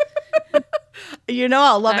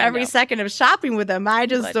 I'll love every second of shopping with them. I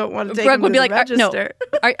just don't want to take them to the register.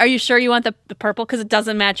 Are you sure you want the purple? Because it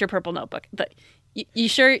doesn't match your purple notebook. You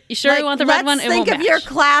sure you want the red one? It won't match. Let's think of your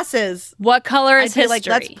classes. What color is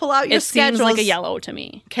history? Let's pull out your schedules. It seems like a yellow to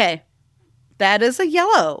me. Okay. That is a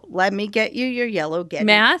yellow. Let me get you your yellow.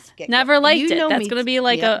 Math? Never liked it. That's going to be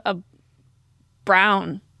like a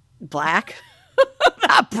brown. Black?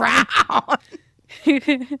 Not brown.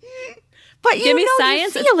 But give me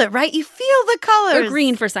science. You feel it, right? You feel the colors. Or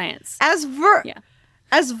green for science. As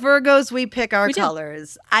Virgos, we pick our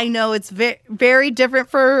colors. I know it's very different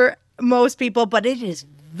for most people, but it is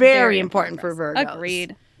very important for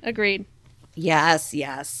Virgos. Agreed. Yes.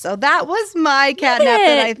 So that was my catnap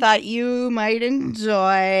that I thought you might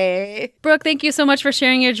enjoy. Brooke, thank you so much for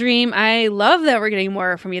sharing your dream. I love that we're getting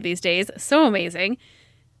more from you these days. So amazing.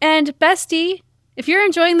 And bestie, if you're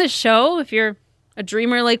enjoying the show, if you're a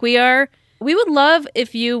dreamer like we are, we would love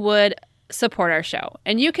if you would support our show.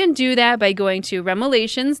 And you can do that by going to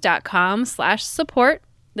remelations.com/support.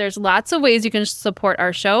 There's lots of ways you can support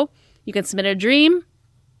our show. You can submit a dream.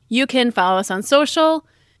 You can follow us on social.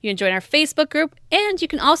 You can join our Facebook group. And you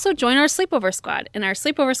can also join our Sleepover Squad. And our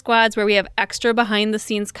Sleepover Squad's where we have extra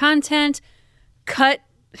behind-the-scenes content, cut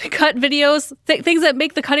videos, things that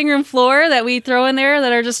make the cutting room floor that we throw in there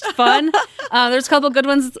that are just fun. There's a couple good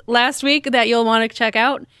ones last week that you'll want to check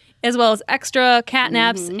out, as well as extra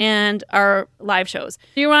catnaps and our live shows.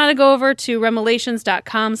 If you want to go over to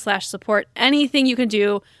remelations.com/support, anything you can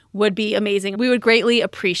do would be amazing. We would greatly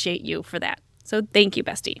appreciate you for that. So thank you,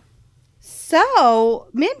 bestie. So,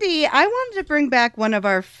 Mindy, I wanted to bring back one of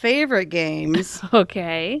our favorite games.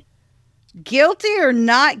 Okay. Guilty or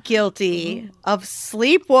not guilty of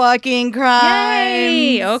sleepwalking crimes.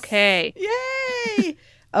 Yay! Okay. Yay!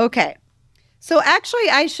 Okay. So actually,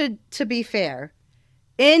 to be fair,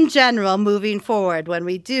 in general, moving forward, when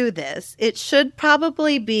we do this, it should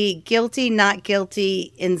probably be guilty, not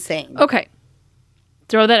guilty, insane. Okay.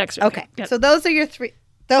 Throw that extra. Okay. So those are your three.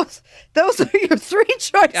 Those are your three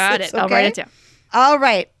choices. Got it. Okay? I'll write it down. All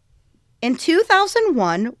right. In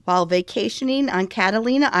 2001, while vacationing on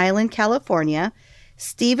Catalina Island, California,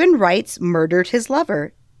 Stephen Reitz murdered his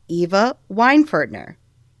lover, Eva Weinfertner,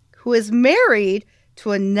 who is married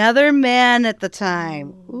to another man at the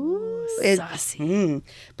time. Ooh, saucy.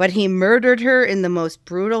 But he murdered her in the most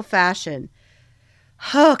brutal fashion.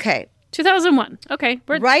 Okay. 2001. Okay.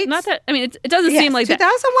 Reitz, not that. I mean, it doesn't seem like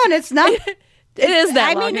 2001. It's not. It is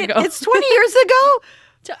that long ago. It's 20 years ago.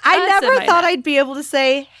 I never thought I'd be able to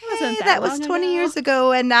say, hey, that was 20 years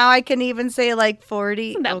ago, and now I can even say like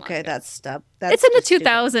 40. Okay, that's stuff. It's in the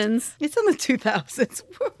 2000s. It's in the 2000s.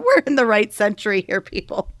 We're in the right century here,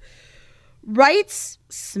 people. Reitz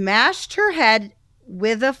smashed her head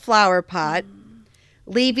with a flower pot,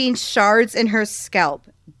 leaving shards in her scalp,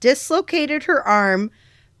 dislocated her arm,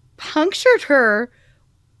 punctured her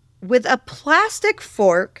with a plastic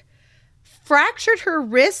fork, fractured her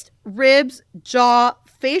wrist, ribs, jaw,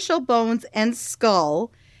 facial bones, and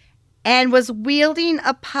skull, and was wielding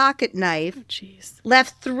a pocket knife. Oh, jeez.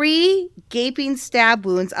 Left 3 gaping stab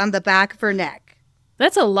wounds on the back of her neck.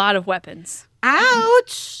 That's a lot of weapons.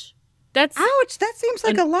 Ouch! Ouch! That seems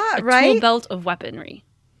like a lot, right? Tool belt of weaponry.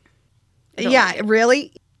 Yeah,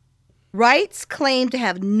 really? Reitz claimed to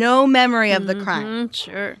have no memory of the crime.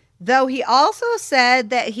 Sure. Though he also said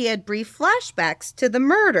that he had brief flashbacks to the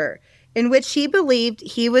murder, in which he believed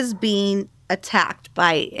he was being attacked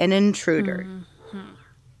by an intruder.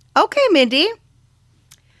 Okay, Mindy.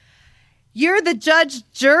 You're the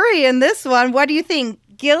judge jury in this one. What do you think?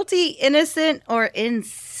 Guilty, innocent, or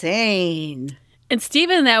insane? And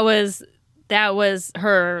Stephen, that was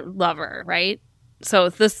her lover, right? So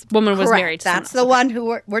this woman was married to someone else. That's the one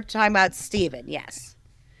who we're talking about, Stephen, yes.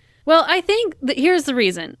 Well, I think here's the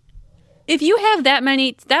reason. If you have that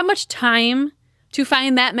much time to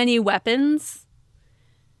find that many weapons.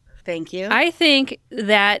 Thank you. I think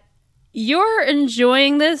that you're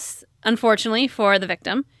enjoying this, unfortunately, for the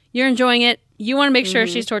victim. You're enjoying it. You want to make sure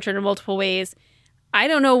she's tortured in multiple ways. I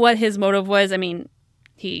don't know what his motive was. I mean,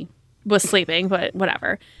 he was sleeping, but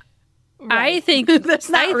whatever. Right. I think that's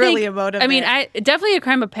not really a motive. I mean, definitely a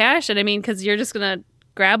crime of passion. I mean, because you're just going to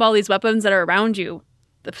grab all these weapons that are around you.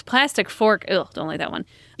 The plastic fork. Ugh, don't like that one.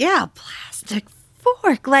 Yeah, plastic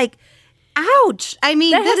fork. Like, ouch. I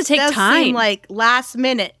mean, that has to take time. Seem like last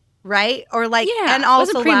minute, right? Or like, yeah, and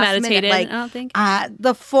also wasn't premeditated. Last minute, like, I don't think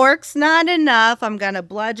the fork's not enough. I'm gonna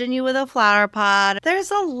bludgeon you with a flower pot.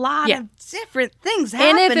 There's a lot of different things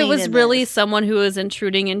happening. And if it was really someone who was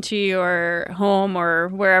intruding into your home or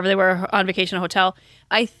wherever they were on vacation, a hotel,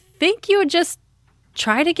 I think you would just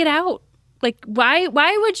try to get out. Like, why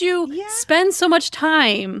would you spend so much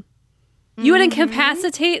time? You would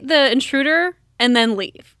incapacitate the intruder and then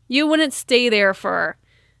leave. You wouldn't stay there for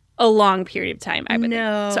a long period of time, I would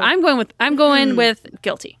think. So I'm going with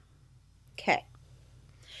guilty. Okay.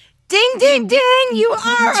 Ding, ding, ding. You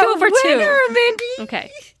are 2 for 2. Winner, Mindy. Okay.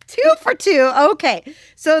 2 for 2. Okay.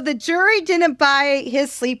 So the jury didn't buy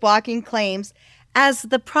his sleepwalking claims, as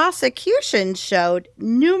the prosecution showed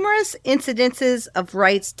numerous incidences of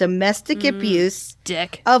Reitz' domestic abuse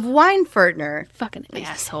of Weinfertner. Fucking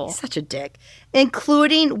asshole. He's such a dick.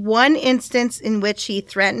 Including one instance in which he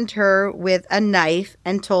threatened her with a knife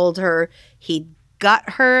and told her he'd gut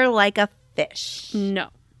her like a fish. No.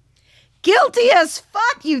 Guilty as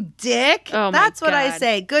fuck, you dick. Oh, That's my what I God.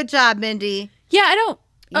 say. Good job, Mindy. Yeah, I don't.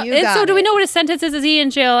 You got do we it. know what his sentence is? Is he in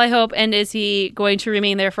jail, I hope? And is he going to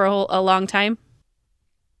remain there for a long time?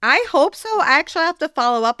 I hope so. I actually have to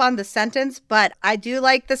follow up on the sentence, but I do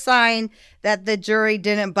like the sign that the jury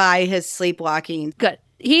didn't buy his sleepwalking. Good.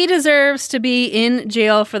 He deserves to be in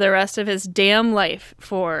jail for the rest of his damn life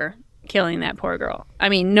for killing that poor girl. I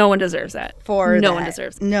mean, no one deserves that. No one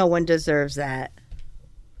deserves it. No one deserves that.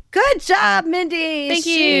 Good job, Mindy. Thank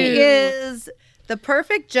you. She is the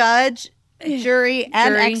perfect judge, jury,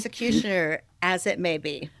 and executioner, as it may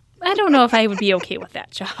be. I don't know if I would be okay with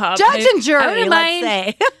that job. Judge and jury, let's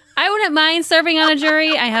say. I wouldn't mind serving on a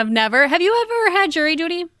jury. I have never. Have you ever had jury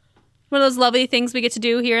duty? One of those lovely things we get to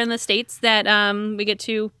do here in the States that we get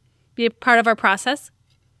to be a part of our process.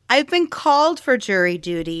 I've been called for jury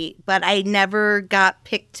duty, but I never got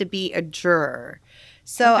picked to be a juror.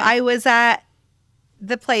 So I was at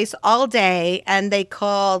the place all day, and they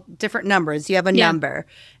call different numbers. You have a number,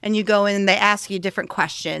 and you go in and they ask you different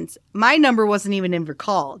questions. My number wasn't even ever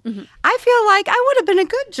called. Mm-hmm. I feel like I would have been a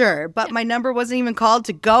good juror, but my number wasn't even called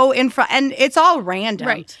to go in front. And it's all random.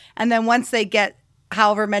 Right. And then once they get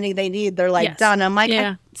however many they need, they're like done. I'm like,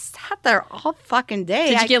 I sat there all fucking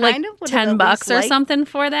day. Did you get like $10 or something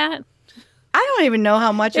for that? I don't even know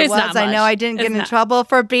how much it was. I know I didn't get in trouble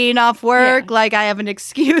for being off work. Yeah. Like I have an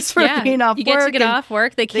excuse for being off work. You get to get off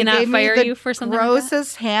work. They cannot fire you for something like that.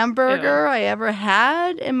 Grossest hamburger I ever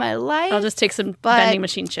had in my life. I'll just take some vending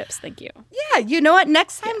machine chips. Thank you. Yeah, you know what?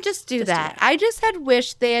 Next time, just do that. I just had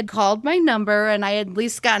wished they had called my number and I had at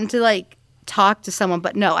least gotten to like talk to someone.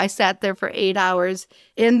 But no, I sat there for 8 hours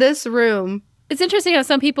in this room. It's interesting how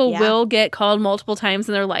some people will get called multiple times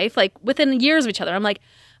in their life, like within years of each other. I'm like,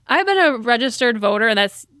 I've been a registered voter, and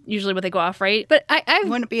that's usually what they go off, right? But I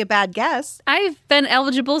wouldn't be a bad guess. I've been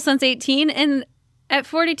eligible since 18, and at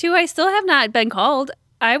 42, I still have not been called.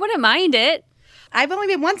 I wouldn't mind it. I've only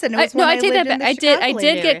been once, and it was when I lived in the I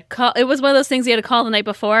did get called. It was one of those things you had to call the night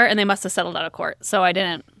before, and they must have settled out of court, so I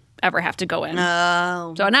didn't ever have to go in.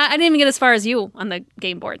 Oh. So I didn't even get as far as you on the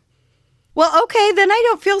game board. Well, okay, then I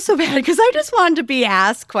don't feel so bad because I just wanted to be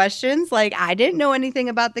asked questions. Like, I didn't know anything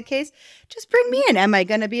about the case. Just bring me in. Am I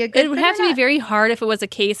going to be a good It would have to be very hard if it was a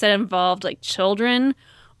case that involved, like, children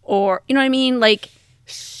or, you know what I mean? Like,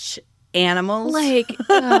 animals. Like,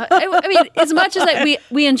 I mean, as much as like,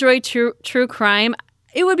 we enjoy true crime,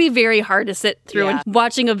 it would be very hard to sit through and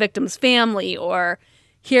watching a victim's family or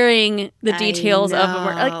hearing the details of a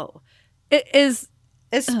murder. Like, it is...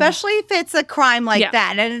 Especially if it's a crime like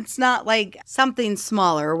that, and it's not like something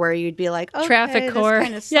smaller where you'd be like, okay, traffic court.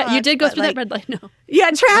 Sucks, you did go through that red light. No.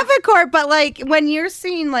 Yeah, traffic court, but like when you're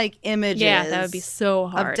seeing like images, that would be so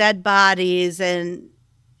hard of dead bodies and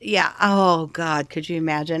oh God, could you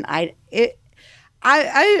imagine? I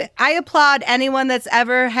applaud anyone that's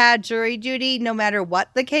ever had jury duty, no matter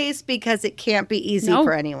what the case, because it can't be easy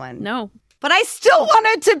for anyone. No. But I still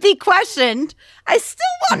wanted to be questioned. I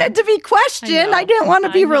didn't want to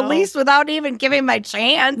be released without even giving my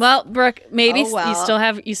chance. Well, Brooke, maybe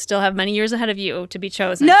you still have many years ahead of you to be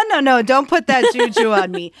chosen. No. Don't put that juju on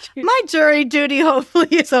me. My jury duty hopefully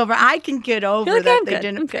is over. I can get over that they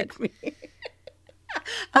didn't pick me.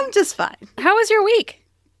 I'm just fine. How was your week?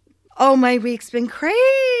 Oh, my week's been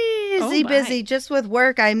crazy busy just with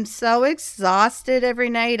work. I'm so exhausted every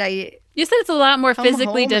night. You said it's a lot more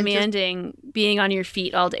physically demanding being on your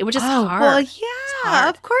feet all day, which is hard. Well, yeah,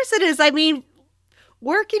 of course it is. I mean,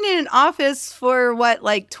 working in an office for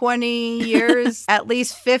 20 years, at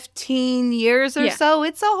least 15 years or so,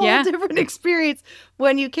 it's a whole different experience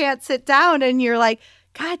when you can't sit down and you're like,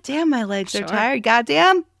 God damn, my legs are tired. God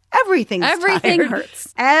damn, everything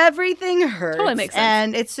hurts. Everything hurts. Totally makes sense.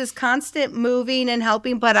 And it's just constant moving and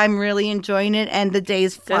helping, but I'm really enjoying it and the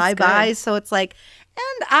days fly by. So it's like...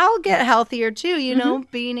 And I'll get healthier too, you know,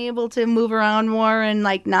 being able to move around more and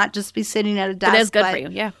not just be sitting at a desk. It is good for you.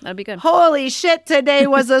 Yeah, that'd be good. Holy shit, today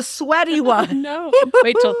was a sweaty one. No.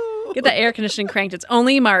 Wait till get that air conditioning cranked. It's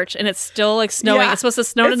only March and it's still snowing. Yeah, it's supposed to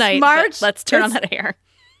snow tonight. March. Let's turn on that air.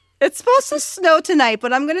 It's supposed to snow tonight,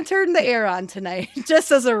 but I'm going to turn the air on tonight just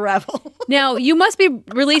as a rebel. Now, you must be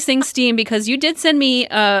releasing steam because you did send me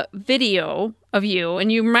a video of you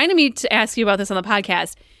and you reminded me to ask you about this on the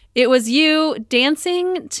podcast. It was you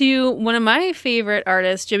dancing to one of my favorite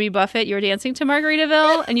artists, Jimmy Buffett. You were dancing to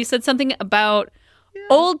Margaritaville, and you said something about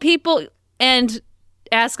old people and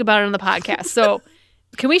ask about it on the podcast. So,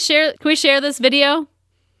 can we share this video?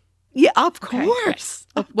 Yeah, of course.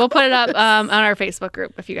 Okay. We'll put it up on our Facebook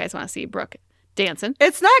group if you guys want to see Brooke dancing.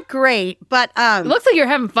 It's not great, but it looks like you're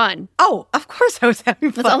having fun. Oh, of course I was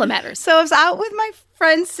having fun. That's all that matters. So I was out with my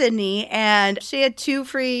friend Sydney, and she had 2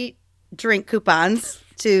 free drink coupons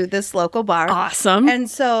to this local bar. Awesome. And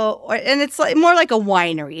it's like more like a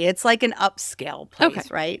winery. It's like an upscale place,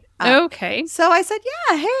 right? Okay. So I said,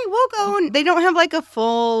 yeah, hey, we'll go. And they don't have like a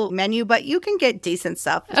full menu, but you can get decent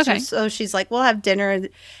stuff. Okay. So she's like, we'll have dinner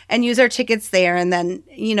and use our tickets there. And then,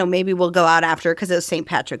 maybe we'll go out after because it was St.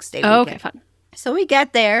 Patrick's Day weekend. Okay, fun. So we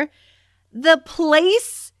get there. The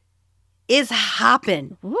place is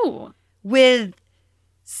hopping with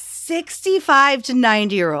 65 to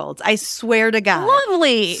 90-year-olds. I swear to God.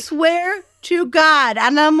 Lovely. Swear to God.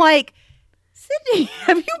 And I'm like, Sydney,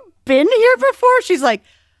 have you been here before? She's like,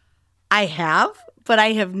 I have, but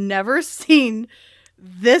I have never seen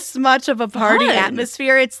this much of a party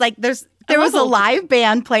atmosphere. It's like there was a live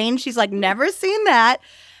band playing. She's like, never seen that.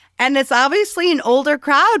 And it's obviously an older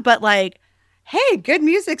crowd, but like, hey, good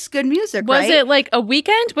music's good music, right? Was it like a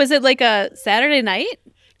weekend? Was it like a Saturday night?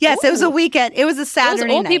 Yes, it was a weekend. It was a Saturday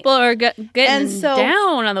Those old night. people are getting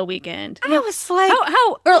down on the weekend. I was like,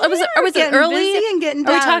 how early? Was it early? Busy and getting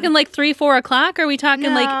down. Are we talking like 3-4 o'clock? Are we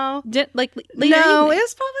talking like later? No, evening? it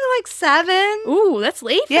was probably like 7. Ooh, that's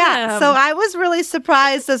late. For them. So I was really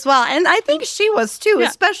surprised as well, and I think she was too,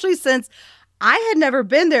 especially since I had never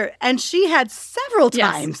been there, and she had several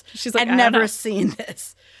times. She's like, I'd never seen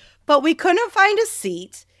this. But we couldn't find a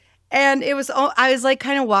seat, and I was like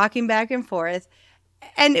kind of walking back and forth,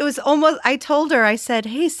 and it was almost, I told her, I said,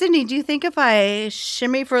 hey, Sydney, do you think if I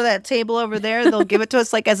shimmy for that table over there, they'll give it to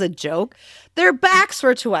us like as a joke? Their backs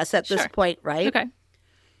were to us at this point, right? Okay.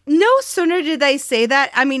 No sooner did they say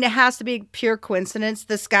that, I mean, it has to be pure coincidence.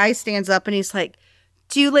 This guy stands up and he's like,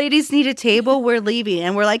 do you ladies need a table? We're leaving.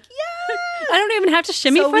 And we're like, yeah. I don't even have to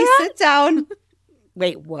shimmy so for we that? sit down.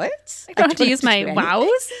 Wait, what? I don't have to use my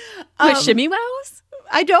wows? My shimmy wows?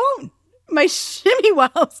 I don't. My shimmy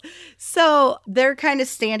wows. So they're kind of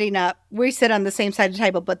standing up. We sit on the same side of the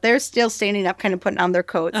table, but they're still standing up, kind of putting on their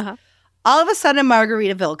coats. All of a sudden,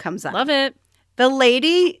 Margaritaville comes on. Love it. The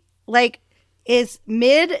lady, is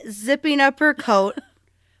mid-zipping up her coat.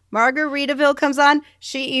 Margaritaville comes on.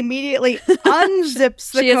 She immediately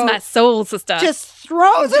unzips the coat. She is my soul sister. Just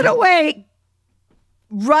throws it away.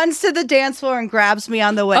 Runs to the dance floor and grabs me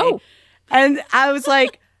on the way. Oh. And I was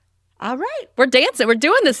like, all right. We're dancing. We're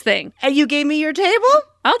doing this thing. And you gave me your table?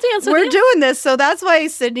 I'll dance with you. We're doing this. So that's why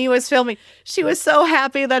Sydney was filming. She was so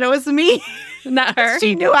happy that it was me. Not her.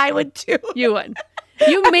 She knew I would too. You would.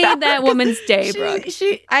 You made that woman's day, Brooke.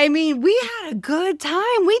 We had a good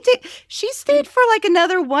time. She stayed for like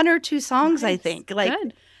another 1 or 2 songs, I think.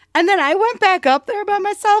 Good. And then I went back up there by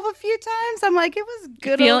myself a few times. I'm like, it was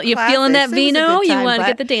good. You feeling that vino? You want to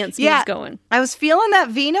get the dance moves going. I was feeling that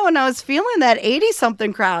vino, and I was feeling that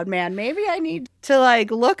 80-something crowd, man. Maybe I need to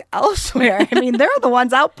look elsewhere. I mean, they're the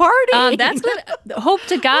ones out partying. That's good. Hope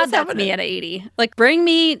to God that's me at 80. Bring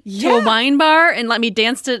me to a wine bar and let me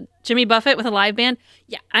dance to Jimmy Buffett with a live band.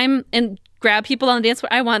 Yeah, and grab people on the dance floor.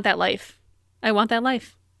 I want that life.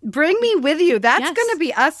 Bring me with you. That's going to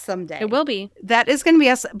be us someday. It will be. That is going to be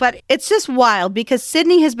us. But it's just wild because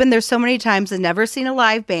Sydney has been there so many times and never seen a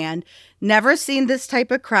live band, never seen this type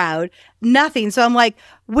of crowd, nothing. So I'm like,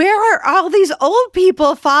 where are all these old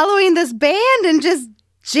people following this band and just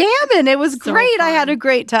jamming? It was great. Fun. I had a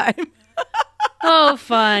great time. Oh,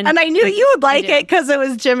 fun. And I knew you would like it because it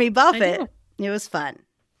was Jimmy Buffett. It was fun.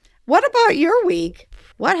 What about your week?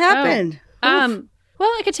 What happened? Well,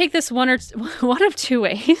 I could take this one of 2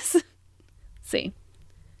 ways. Let's see.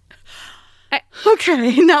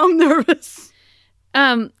 Okay, now I'm nervous.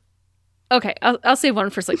 Okay, I'll save one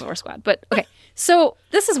for Sleepover Squad. But okay, so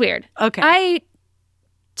this is weird. Okay, I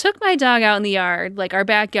took my dog out in the yard, our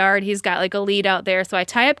backyard. He's got a lead out there, so I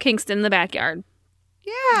tie up Kingston in the backyard.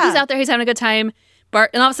 Yeah, he's out there. He's having a good time. And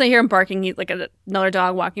all of a sudden I hear him barking. He's another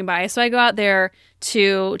dog walking by. So I go out there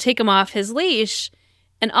to take him off his leash,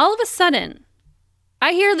 and all of a sudden,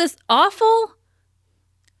 I hear this awful,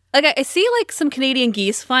 I see some Canadian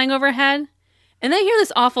geese flying overhead, and then I hear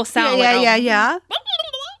this awful sound. Yeah.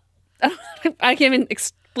 I can't even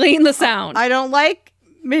explain the sound.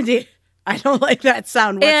 Mindy, I don't like that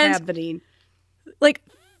sound. What's happening?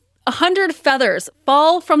 100 feathers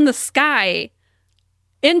fall from the sky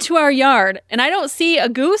into our yard, and I don't see a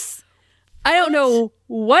goose. I don't know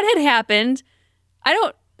what had happened. I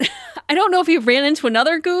don't know if he ran into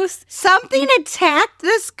another goose. Something attacked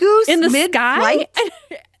this goose in the sky?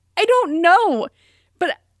 I don't know.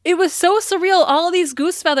 But it was so surreal. All of these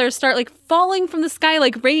goose feathers start falling from the sky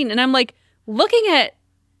like rain. And I'm I'm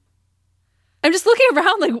just looking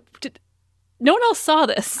around no one else saw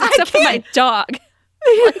this except for my dog.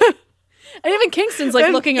 And even Kingston's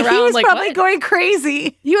looking around. He was probably going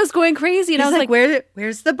crazy. He was going crazy. And I was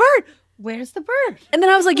where's the bird? Where's the bird? And then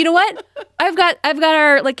I was like, you know what? I've got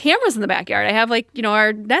our like cameras in the backyard. I have like,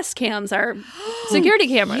 our Nest cams, our security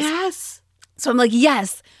cameras. Yes. So I'm like,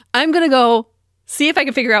 yes, I'm going to go see if I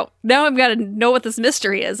can figure out. Now I've got to know what this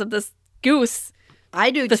mystery is of this goose.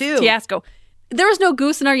 I do this too. fiasco. There was no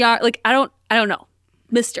goose in our yard. Like, I don't know.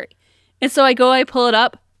 Mystery. And so I pull it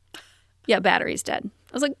up. Yeah, battery's dead.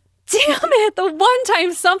 I was like, damn it. The one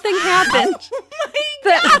time something happened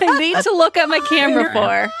that I need to look at my camera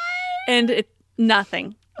for. And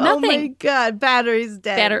nothing. Oh my God. Battery's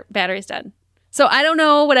dead. Battery's dead. So I don't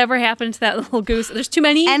know whatever happened to that little goose. There's too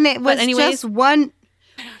many. And it was just one.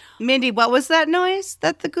 Mindy, what was that noise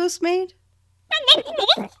that the goose made?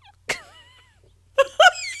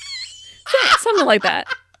 Something like that.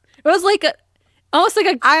 It was like almost like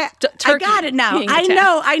turkey. I got it now. being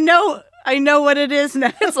attacked. I know what it is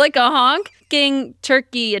now. It's like a honking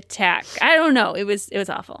turkey attack. I don't know. It was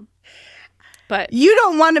awful. But you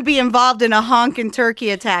don't want to be involved in a honking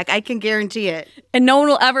turkey attack. I can guarantee it. And no one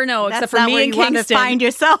will ever know except for me and you want to find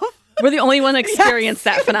yourself. We're the only one that experienced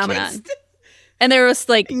that phenomenon. And there was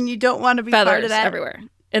like and you don't want to be feathers part of that everywhere.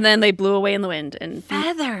 And then they blew away in the wind and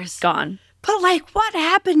feathers gone. But like what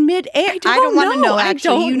happened mid-air? I don't want to know.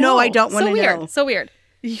 Actually, I don't want to know. So weird.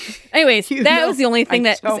 Anyways, that was the only thing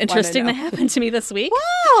that was interesting that happened to me this week.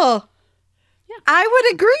 Well, yeah. I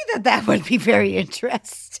would agree that would be very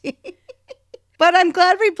interesting. But I'm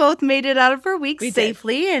glad we both made it out of our week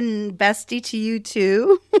safely. And bestie to you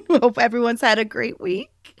too. Hope everyone's had a great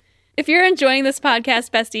week. If you're enjoying this podcast,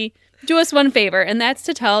 bestie, do us one favor, and that's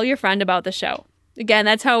to tell your friend about the show. Again,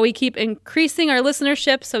 that's how we keep increasing our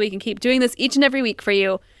listenership so we can keep doing this each and every week for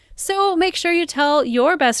you. So make sure you tell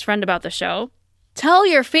your best friend about the show. Tell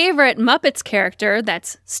your favorite Muppets character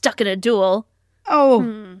that's stuck in a duel.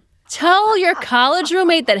 Oh. Tell your college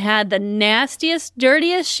roommate that had the nastiest,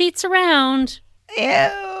 dirtiest sheets around.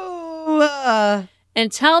 Ew.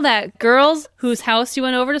 And tell that girls whose house you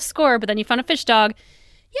went over to score, but then you found a fish dog.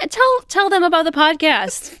 Yeah, tell them about the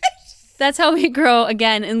podcast. That's how we grow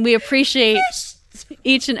again, and we appreciate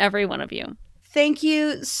each and every one of you. Thank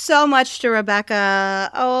you so much to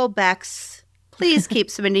Rebecca. Oh, Bex, please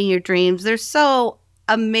keep submitting your dreams. They're so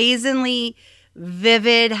amazingly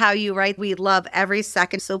vivid how you write. We love every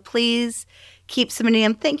second, so please keep submitting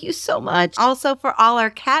them. Thank you so much. Also, for all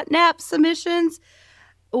our catnap submissions,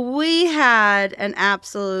 we had an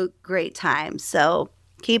absolute great time, so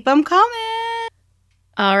keep them coming.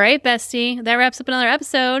 All right, bestie, that wraps up another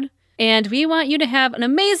episode. And we want you to have an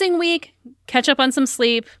amazing week, catch up on some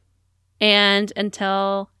sleep, and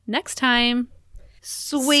until next time,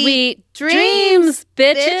 sweet dreams,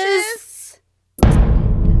 bitches. That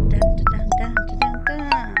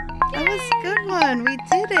was a good one. We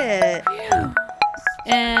did it.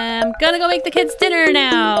 I'm gonna go make the kids dinner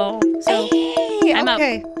now. So hey, I'm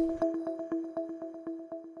okay. out.